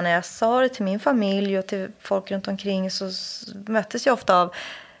känna när jag sa det till min familj och till folk runt omkring. Så möttes jag ofta av...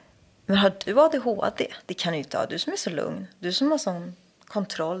 Men har du ADHD? Det kan du inte ha. Du som är så lugn. Du som har sån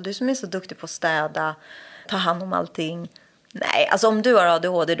kontroll. Du som är så duktig på att städa. Ta hand om allting. Nej, alltså om du har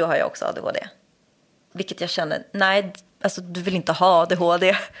ADHD, då har jag också ADHD. Vilket jag känner, nej, alltså du vill inte ha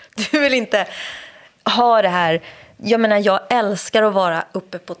ADHD. Du vill inte ha det här. Jag menar, jag älskar att vara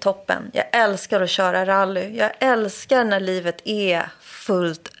uppe på toppen. Jag älskar att köra rally. Jag älskar när livet är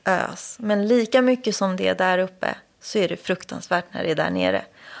fullt ös. Men lika mycket som det är där uppe så är det fruktansvärt när det är där nere.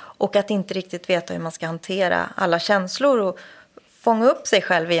 Och att inte riktigt veta hur man ska hantera alla känslor och fånga upp sig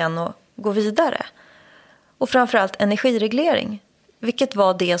själv igen och gå vidare. Och framförallt energireglering. Vilket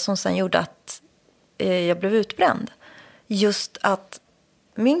var det som sen gjorde att jag blev utbränd. Just att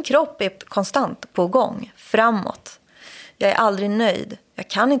min kropp är konstant på gång, framåt. Jag är aldrig nöjd. Jag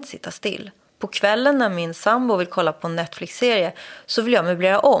kan inte sitta still. På kvällen när min sambo vill kolla på en Netflix-serie så vill jag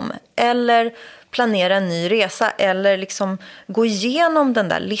möblera om. Eller planera en ny resa. Eller liksom gå igenom den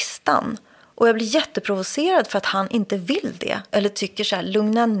där listan. Och jag blir jätteprovocerad för att han inte vill det. Eller tycker så här,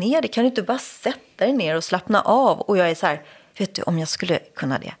 lugna ner dig. Kan du inte bara sätta dig ner och slappna av? Och jag är så här, vet du, om jag skulle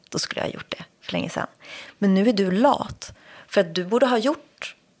kunna det, då skulle jag ha gjort det för länge sedan. Men nu är du lat. För att du borde ha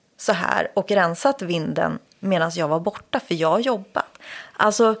gjort så här och rensat vinden medan jag var borta. För jag har jobbat.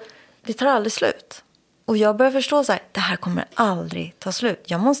 Alltså, det tar aldrig slut. Och jag börjar förstå så här, det här kommer aldrig ta slut.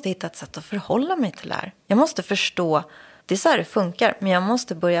 Jag måste hitta ett sätt att förhålla mig till det här. Jag måste förstå, det är så här det funkar. Men jag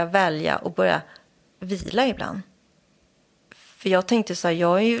måste börja välja och börja vila ibland. För jag tänkte så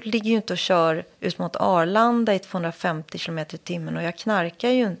här, ligger ju inte och kör ut mot Arlanda i 250 km/h. Och jag knarkar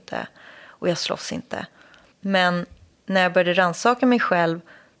ju inte. Och jag slåss inte. Men när jag började rannsaka mig själv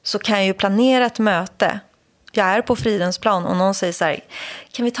så kan jag ju planera ett möte. Jag är på Fridhemsplan och någon säger så här,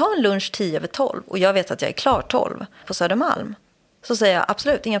 kan vi ta en lunch 10:12? Och jag vet att jag är klar 12 på Södermalm. Så säger jag,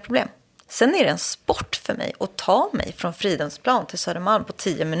 absolut, inga problem. Sen är det en sport för mig att ta mig från Fridhemsplan till Södermalm på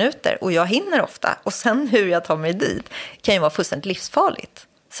 10 minuter. Och jag hinner ofta. Och sen hur jag tar mig dit kan ju vara fullständigt livsfarligt.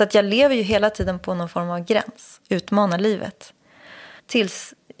 Så att jag lever ju hela tiden på någon form av gräns. Utmanar livet.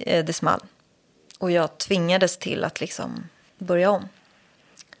 Tills det small. Och jag tvingades till att liksom börja om.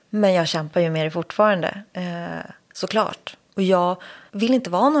 Men jag kämpar ju med det fortfarande. Såklart. Och jag vill inte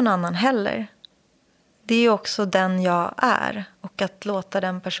vara någon annan heller. Det är ju också den jag är. Och att låta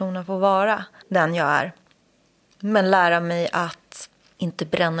den personen få vara den jag är. Men lära mig att inte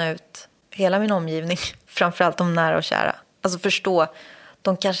bränna ut hela min omgivning. Framförallt de nära och kära. Alltså förstå,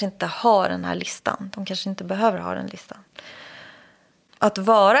 de kanske inte har den här listan. De kanske inte behöver ha den listan. Att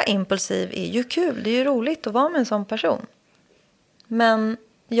vara impulsiv är ju kul. Det är ju roligt att vara med en sån person. Men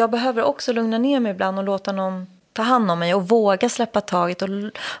jag behöver också lugna ner mig ibland och låta någon ta hand om mig. Och våga släppa taget och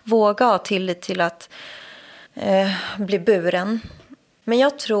våga ha tillit till att bli buren. Men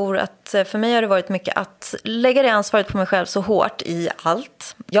jag tror att för mig har det varit mycket att lägga det ansvaret på mig själv så hårt i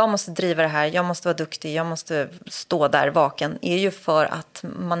allt. Jag måste driva det här, jag måste vara duktig, jag måste stå där vaken. Är ju för att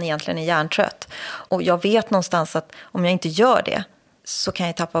man egentligen är hjärntrött. Och jag vet någonstans att om jag inte gör det så kan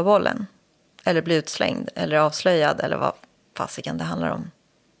jag tappa bollen. Eller bli utslängd eller avslöjad eller vad fasiken det handlar om.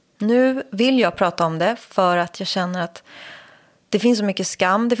 Nu vill jag prata om det för att jag känner att det finns så mycket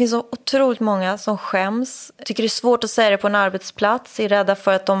skam. Det finns så otroligt många som skäms. Tycker det är svårt att säga det på en arbetsplats. Är rädda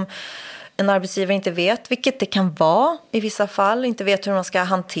för att en arbetsgivare inte vet, vilket det kan vara i vissa fall. Inte vet hur man ska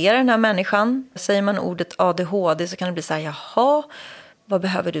hantera den här människan. Säger man ordet ADHD så kan det bli så här, jaha, vad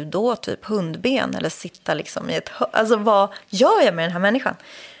behöver du då? Typ hundben eller sitta liksom i ett... Alltså vad gör jag med den här människan?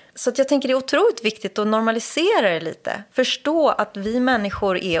 Så att jag tänker det är otroligt viktigt att normalisera det lite. Förstå att vi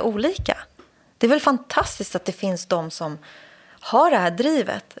människor är olika. Det är väl fantastiskt att det finns de som har det här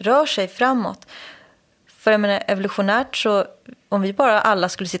drivet, rör sig framåt. För jag menar, evolutionärt så, om vi bara alla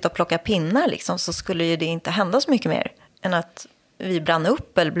skulle sitta och plocka pinnar liksom, så skulle ju det inte hända så mycket mer än att vi brann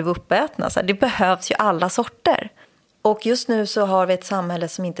upp eller blev uppätna. Så det behövs ju alla sorter. Och just nu så har vi ett samhälle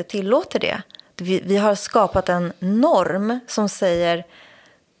som inte tillåter det. Vi har skapat en norm som säger,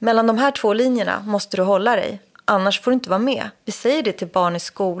 mellan de här två linjerna måste du hålla dig. Annars får du inte vara med. Vi säger det till barn i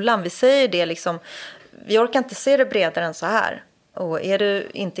skolan. Vi säger det liksom, vi orkar inte se det bredare än så här. Och är du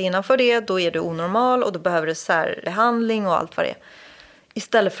inte innanför det, då är du onormal och då behöver du särbehandling och allt vad det är.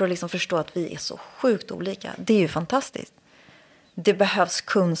 Istället för att liksom förstå att vi är så sjukt olika. Det är ju fantastiskt. Det behövs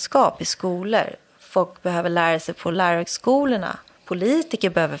kunskap i skolor. Folk behöver lära sig på lärarhögskolorna. Politiker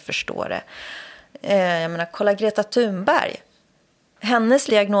behöver förstå det. Jag menar, kolla Greta Thunberg. Hennes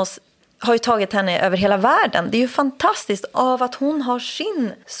diagnos har ju tagit henne över hela världen. Det är ju fantastiskt av att hon har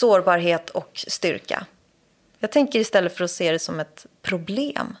sin sårbarhet och styrka. Jag tänker istället för att se det som ett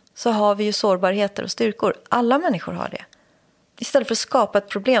problem så har vi ju sårbarheter och styrkor. Alla människor har det. Istället för att skapa ett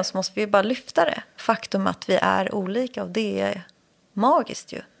problem så måste vi bara lyfta det. Faktum att vi är olika och det är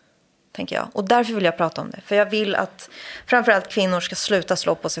magiskt ju, tänker jag. Och därför vill jag prata om det. För jag vill att framförallt kvinnor ska sluta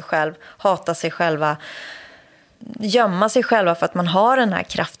slå på sig själv, hata sig själva, gömma sig själva för att man har den här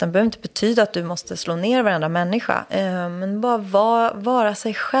kraften. Det behöver inte betyda att du måste slå ner varandra människa. Men bara vara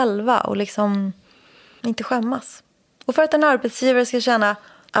sig själva och liksom inte skämmas. Och för att en arbetsgivare ska känna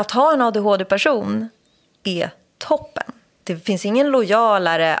att ha en ADHD-person är toppen. Det finns ingen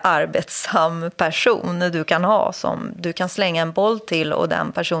lojalare arbetsam person du kan ha som du kan slänga en boll till och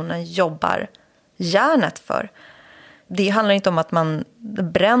den personen jobbar järnet för. Det handlar inte om att man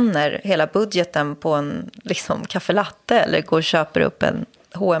bränner hela budgeten på en liksom kaffelatte eller går och köper upp en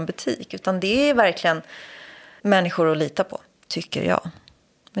H&M-butik, utan det är verkligen människor att lita på, tycker jag.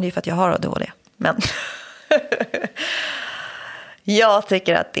 Men det är för att jag har ADHD. Men jag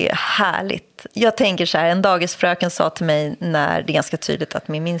tycker att det är härligt. Jag tänker så här, en dagisfröken sa till mig när det är ganska tydligt att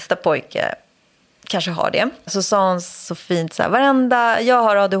min minsta pojke kanske har det. Så sa hon så fint så här, jag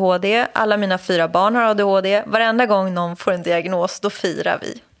har ADHD, alla mina 4 barn har ADHD. Varenda gång någon får en diagnos, då firar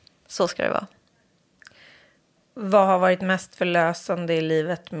vi. Så ska det vara. Vad har varit mest förlösande i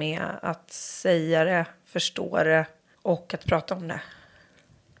livet med att säga det, förstå det och att prata om det?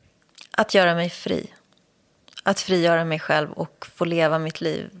 Att göra mig fri. Att frigöra mig själv och få leva mitt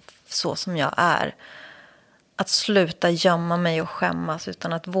liv så som jag är. Att sluta gömma mig och skämmas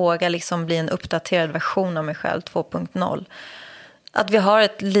utan att våga liksom bli en uppdaterad version av mig själv 2.0. Att vi har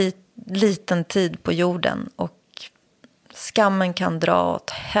ett liten tid på jorden och skammen kan dra åt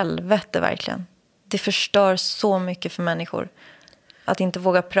helvete verkligen. Det förstör så mycket för människor. Att inte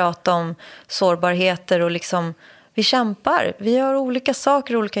våga prata om sårbarheter och liksom, vi kämpar. Vi har olika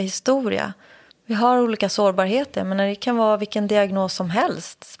saker, olika historia. Vi har olika sårbarheter, men det kan vara vilken diagnos som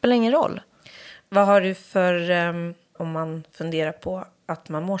helst. Det spelar ingen roll. Vad har du för, om man funderar på att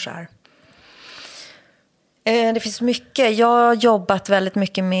man mår så här? Det finns mycket. Jag har jobbat väldigt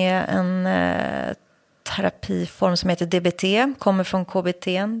mycket med en terapiform som heter DBT. Kommer från KBT,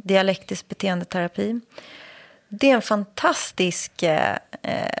 dialektisk beteendeterapi. Det är en fantastisk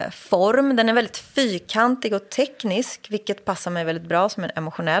form. Den är väldigt fyrkantig och teknisk, vilket passar mig väldigt bra som en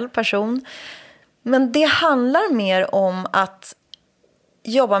emotionell person. Men det handlar mer om att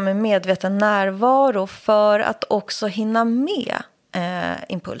jobba med medveten närvaro för att också hinna med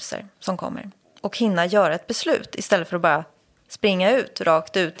impulser som kommer. Och hinna göra ett beslut istället för att bara springa ut,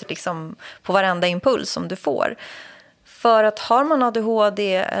 rakt ut liksom, på varenda impuls som du får. För att har man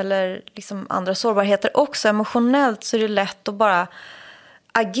ADHD eller liksom andra sårbarheter också emotionellt, så är det lätt att bara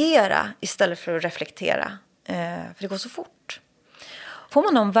agera istället för att reflektera. För det går så fort. Får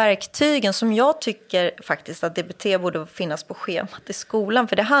man de verktygen som jag tycker faktiskt att DBT borde finnas på schemat i skolan.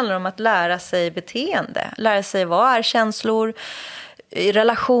 För det handlar om att lära sig beteende. Lära sig vad är känslor,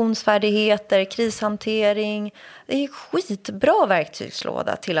 relationsfärdigheter, krishantering. Det är skitbra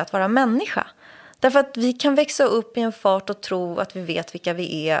verktygslåda till att vara människa. Därför att vi kan växa upp i en fart och tro att vi vet vilka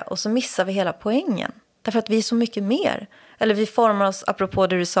vi är. Och så missar vi hela poängen. Därför att vi är så mycket mer. Eller vi formar oss, apropå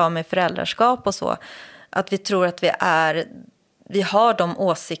det du sa med föräldraskap och så. Att vi tror att vi har de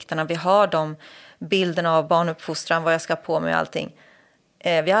åsikterna, vi har de bilderna av barnuppfostran, vad jag ska på med och allting.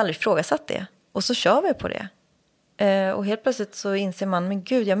 Vi har aldrig ifrågasatt det. Och så kör vi på det. Och helt plötsligt så inser man, men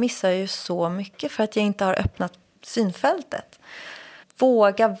gud, jag missar ju så mycket för att jag inte har öppnat synfältet.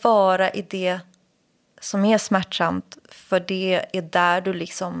 Våga vara i det som är smärtsamt, för det är där du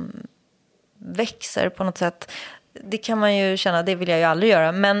liksom växer på något sätt. Det kan man ju känna, det vill jag ju aldrig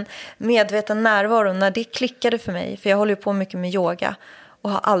göra. Men medveten närvaro, när det klickade för mig, för jag håller ju på mycket med yoga och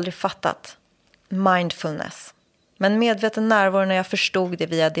har aldrig fattat mindfulness. Men medveten närvaro, när jag förstod det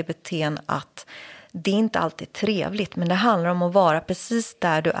via DBT:n, att det är inte alltid trevligt, men det handlar om att vara precis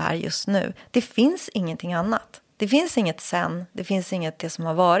där du är just nu. Det finns ingenting annat. Det finns inget sen, det finns inget det som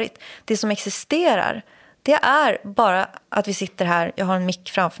har varit. Det som existerar, det är bara att vi sitter här, jag har en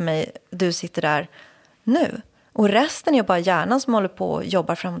mick framför mig, du sitter där nu. Och resten är bara hjärnan som håller på och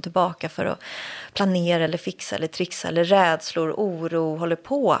jobbar fram och tillbaka för att planera eller fixa eller trixa eller rädslor, oro, håller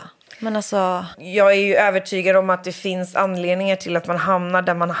på. Men alltså, jag är ju övertygad om att det finns anledningar till att man hamnar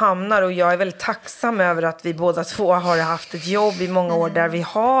där man hamnar. Och jag är väldigt tacksam över att vi båda två har haft ett jobb i många år där vi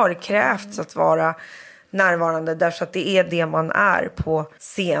har krävts att vara närvarande. Därför att det är det man är på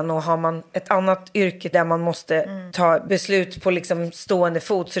scen. Och har man ett annat yrke där man måste ta beslut på liksom stående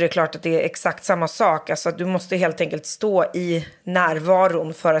fot, så är det klart att det är exakt samma sak. Alltså att du måste helt enkelt stå i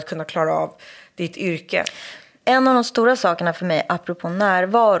närvaron för att kunna klara av ditt yrke. En av de stora sakerna för mig, apropå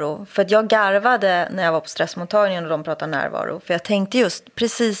närvaro, för att jag garvade när jag var på stressmottagningen och de pratade närvaro, för jag tänkte just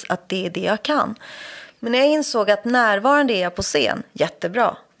precis att det är det jag kan. Men när jag insåg att närvarande är jag på scen,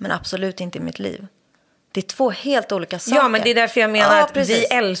 jättebra, men absolut inte i mitt liv. Det är 2 helt olika saker. Ja, men det är därför jag menar att vi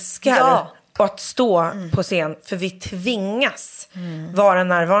älskar att stå på scen, för vi tvingas vara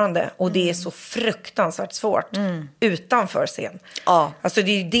närvarande, och det är så fruktansvärt svårt utanför scen. Ja. Alltså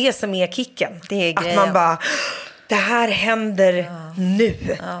det är ju det som är kicken. Det är att man bara, det här händer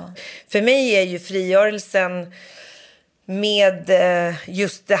nu. Ja. För mig är ju frigörelsen med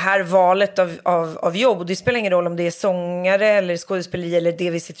just det här valet av jobb. Och det spelar ingen roll om det är sångare eller skådespeleri eller det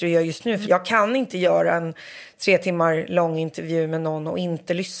vi sitter och gör just nu. För jag kan inte göra en 3 timmar lång intervju med någon och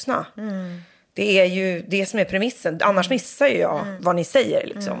inte lyssna. Det är ju det som är premissen. Annars missar ju jag vad ni säger.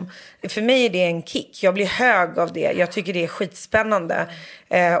 Liksom. För mig är det en kick. Jag blir hög av det. Jag tycker det är skitspännande.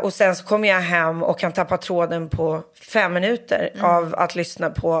 Och sen så kommer jag hem och kan tappa tråden på 5 minuter av att lyssna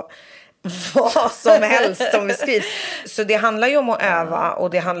på vad som helst som beskrivs. Så det handlar ju om att öva. Och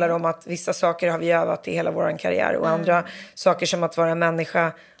det handlar om att vissa saker har vi övat i hela vår karriär. Och andra saker som att vara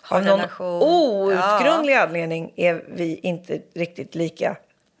människa av någon outgrundlig anledning är vi inte riktigt lika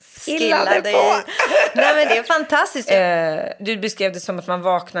skillade på. Nej, men det är fantastiskt. Du beskrev det som att man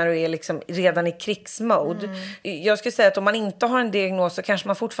vaknar och är liksom redan i krigsmode. Jag skulle säga att om man inte har en diagnos så kanske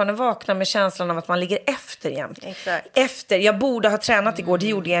man fortfarande vaknar med känslan av att man ligger efter jämt. Exakt. Jag borde ha tränat igår, det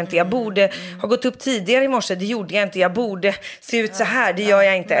gjorde jag inte. Jag borde ha gått upp tidigare i morse, det gjorde jag inte. Jag borde se ut så här, det gör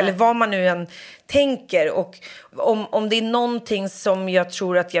jag inte. Eller vad man nu än tänker. Och om det är någonting som jag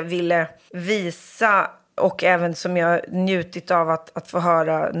tror att jag ville visa och även som jag njutit av att få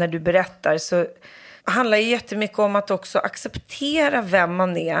höra när du berättar, så handlar det jättemycket om att också acceptera vem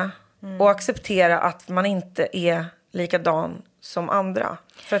man är och acceptera att man inte är likadan som andra.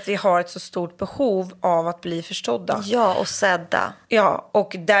 För att vi har ett så stort behov av att bli förstådda. Ja, och sedda. Ja,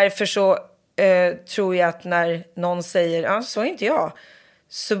 och därför så tror jag att när någon säger, ja, så är inte jag,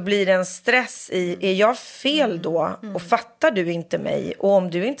 så blir det en stress i, är jag fel då? Och fattar du inte mig? Och om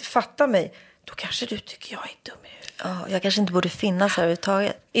du inte fattar mig, då kanske du tycker jag är dum i huvudet. Jag kanske inte borde finnas här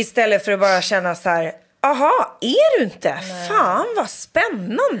överhuvudtaget. Istället för att bara känna så här, aha, är du inte? Nej. Fan vad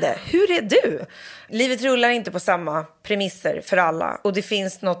spännande. Hur är du? Livet rullar inte på samma premisser för alla. Och det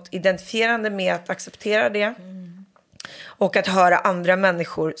finns något identifierande med att acceptera det. Och att höra andra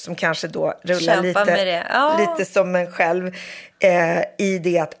människor som kanske då rullar lite som en själv i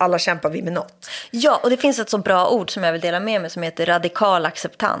det att alla kämpar vi med något. Ja, och det finns ett så bra ord som jag vill dela med mig som heter radikal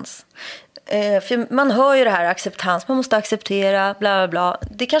acceptans. För man hör ju det här acceptans, man måste acceptera, bla bla bla.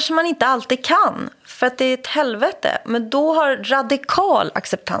 Det kanske man inte alltid kan, för att det är ett helvete. Men då har radikal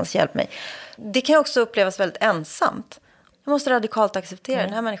acceptans hjälpt mig. Det kan ju också upplevas väldigt ensamt. Jag måste radikalt acceptera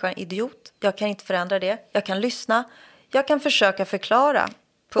den här människan är en idiot. Jag kan inte förändra det. Jag kan lyssna. Jag kan försöka förklara.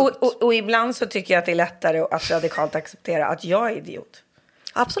 Och ibland så tycker jag att det är lättare att radikalt acceptera att jag är idiot.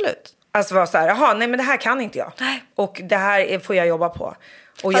 Absolut. Alltså vara så här, jaha, nej men det här kan inte jag. Nej. Och det här får jag jobba på.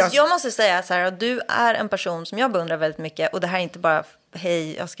 Och fast jag måste säga så här, du är en person som jag beundrar väldigt mycket. Och det här är inte bara,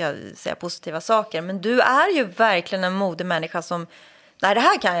 hej, jag ska säga positiva saker. Men du är ju verkligen en modig människa som, nej det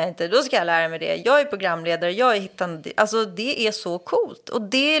här kan jag inte, då ska jag lära mig det. Jag är programledare, jag är hittande. Alltså det är så coolt. Och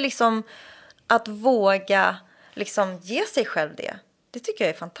det är liksom att våga liksom ge sig själv det. Det tycker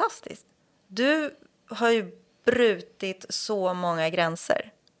jag är fantastiskt. Du har ju brutit så många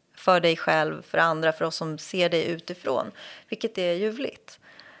gränser. För dig själv, för andra, för oss som ser dig utifrån. Vilket är ljuvligt.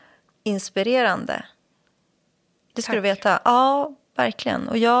 Inspirerande. Det ska du veta. Ja, verkligen.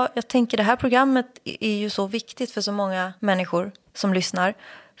 Och jag tänker det här programmet är ju så viktigt för så många människor som lyssnar.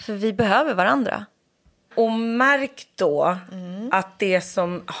 För vi behöver varandra. Och märk då att det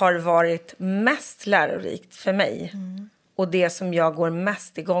som har varit mest lärorikt för mig och det som jag går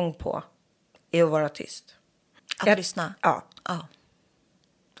mest igång på är att vara tyst. Att lyssna? Ja.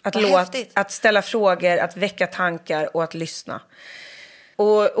 Att ställa frågor, att väcka tankar och att lyssna.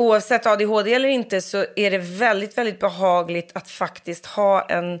 Och oavsett ADHD eller inte så är det väldigt, väldigt behagligt att faktiskt ha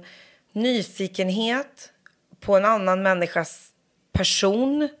en nyfikenhet på en annan människas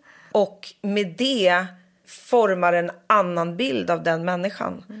person och med det formar en annan bild av den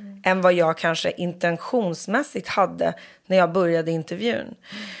människan än vad jag kanske intentionsmässigt hade när jag började intervjun.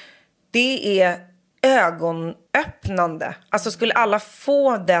 Det är ögonöppnande. Alltså skulle alla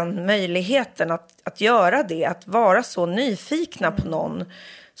få den möjligheten att göra det, att vara så nyfikna på någon,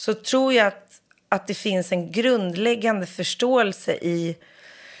 så tror jag att det finns en grundläggande förståelse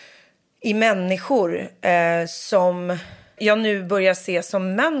i människor som jag nu börjar se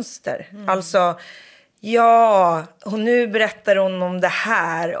som mönster. Alltså, ja, och nu berättar hon om det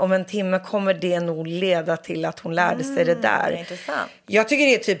här. Om en timme kommer det nog leda till att hon lärde sig det där. Det är intressant. Jag tycker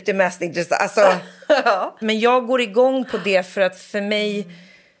det är typ det mest intressanta. Alltså, men jag går igång på det för att för mig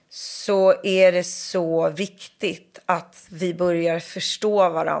så är det så viktigt att vi börjar förstå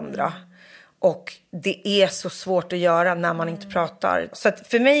varandra. Och det är så svårt att göra när man inte pratar. Så att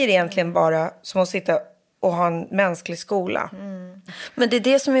för mig är det egentligen bara som att sitta och ha en mänsklig skola. Men det är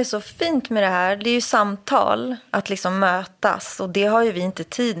det som är så fint med det här. Det är ju samtal, att liksom mötas. Och det har ju vi inte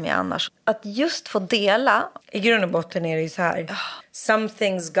tid med annars. Att just få dela. I grund och botten är det ju så här.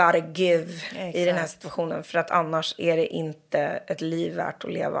 Something's gotta give i den här situationen. För att annars är det inte ett liv värt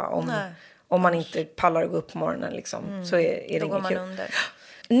att leva. Om man inte pallar att gå upp på morgonen liksom. Så är det inget kul. Under.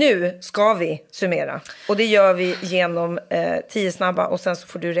 Nu ska vi summera. Och det gör vi genom 10 snabba. Och sen så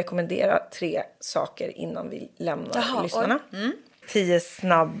får du rekommendera 3 saker innan vi lämnar lyssnarna. 10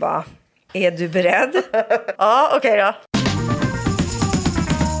 snabba. Är du beredd? Ja, okej då.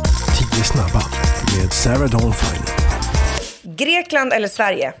 10 snabba med Sarah Dawn Finer. Grekland eller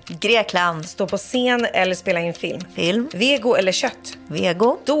Sverige? Grekland. Stå på scen eller spela in film? Film. Vego eller kött?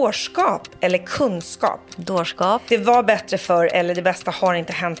 Vego. Dårskap eller kunskap? Dårskap. Det var bättre för eller det bästa har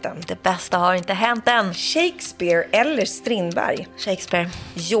inte hänt än? Det bästa har inte hänt än. Shakespeare eller Strindberg? Shakespeare.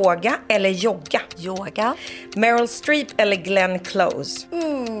 Yoga eller jogga? Yoga. Meryl Streep eller Glenn Close?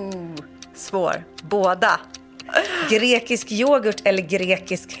 Svår. Båda. Grekisk yoghurt eller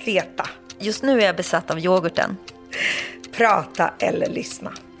grekisk feta? Just nu är jag besatt av yoghurten. Prata eller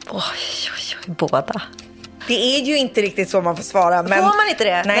lyssna? Oj, båda. Det är ju inte riktigt så man får svara. Men... Får man inte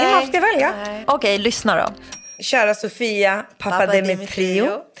det? Nej, man ska välja. Okej, lyssna då. Kära Sofia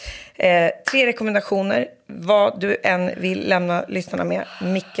Papademitrio. 3 rekommendationer. Vad du än vill lämna lyssnarna med.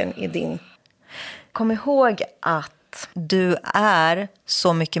 Micken är din. Kom ihåg att du är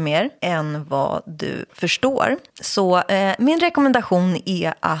så mycket mer än vad du förstår. Så min rekommendation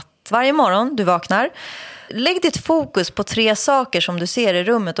är att varje morgon du vaknar, lägg ditt fokus på 3 saker som du ser i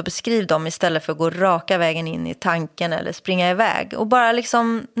rummet och beskriv dem istället för att gå raka vägen in i tanken eller springa iväg. Och bara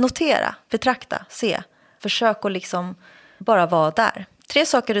liksom notera, betrakta, se. Försök att liksom bara vara där. 3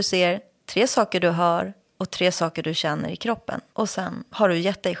 saker du ser, 3 saker du hör och 3 saker du känner i kroppen. Och sen har du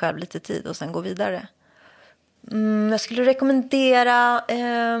gett dig själv lite tid och sen gå vidare. Jag skulle rekommendera...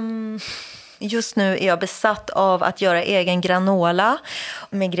 Just nu är jag besatt av att göra egen granola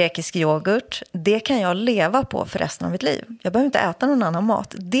med grekisk yoghurt. Det kan jag leva på för resten av mitt liv. Jag behöver inte äta någon annan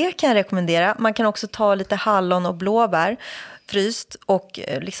mat. Det kan jag rekommendera. Man kan också ta lite hallon och blåbär fryst och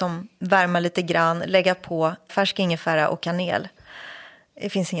liksom värma lite grann. Lägga på färsk ingefära och kanel. Det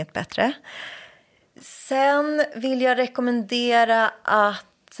finns inget bättre. Sen vill jag rekommendera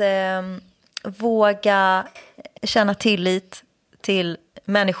att våga känna tillit till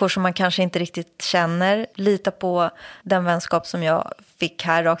människor som man kanske inte riktigt känner. Lita på den vänskap som jag fick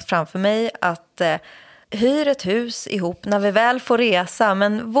här rakt framför mig. Att hyr ett hus ihop när vi väl får resa.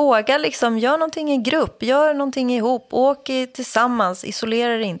 Men våga liksom, gör någonting i grupp. Gör någonting ihop. Åk tillsammans.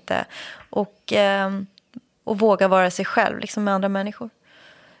 Isolera dig inte. Och våga vara sig själv liksom med andra människor.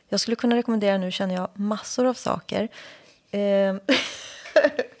 Jag skulle kunna rekommendera, nu känner jag massor av saker.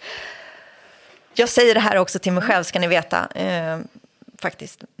 Jag säger det här också till mig själv, ska ni veta.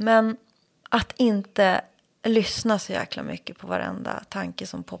 Faktiskt. Men att inte lyssna så jäkla mycket på varenda tanke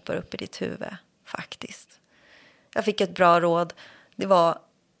som poppar upp i ditt huvud. Faktiskt. Jag fick ett bra råd. Det var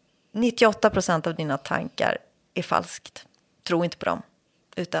 98% av dina tankar är falskt. Tro inte på dem.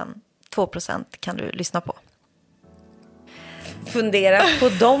 Utan 2% kan du lyssna på. Fundera på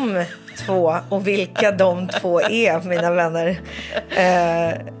de 2 och vilka de 2 är, mina vänner.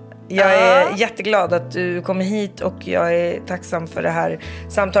 Jag är jätteglad att du kom hit och jag är tacksam för det här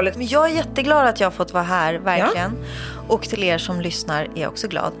samtalet. Men jag är jätteglad att jag har fått vara här, verkligen. Ja. Och till er som lyssnar är jag också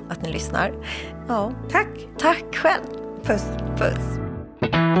glad att ni lyssnar. Ja. Tack. Tack själv. Puss. Puss.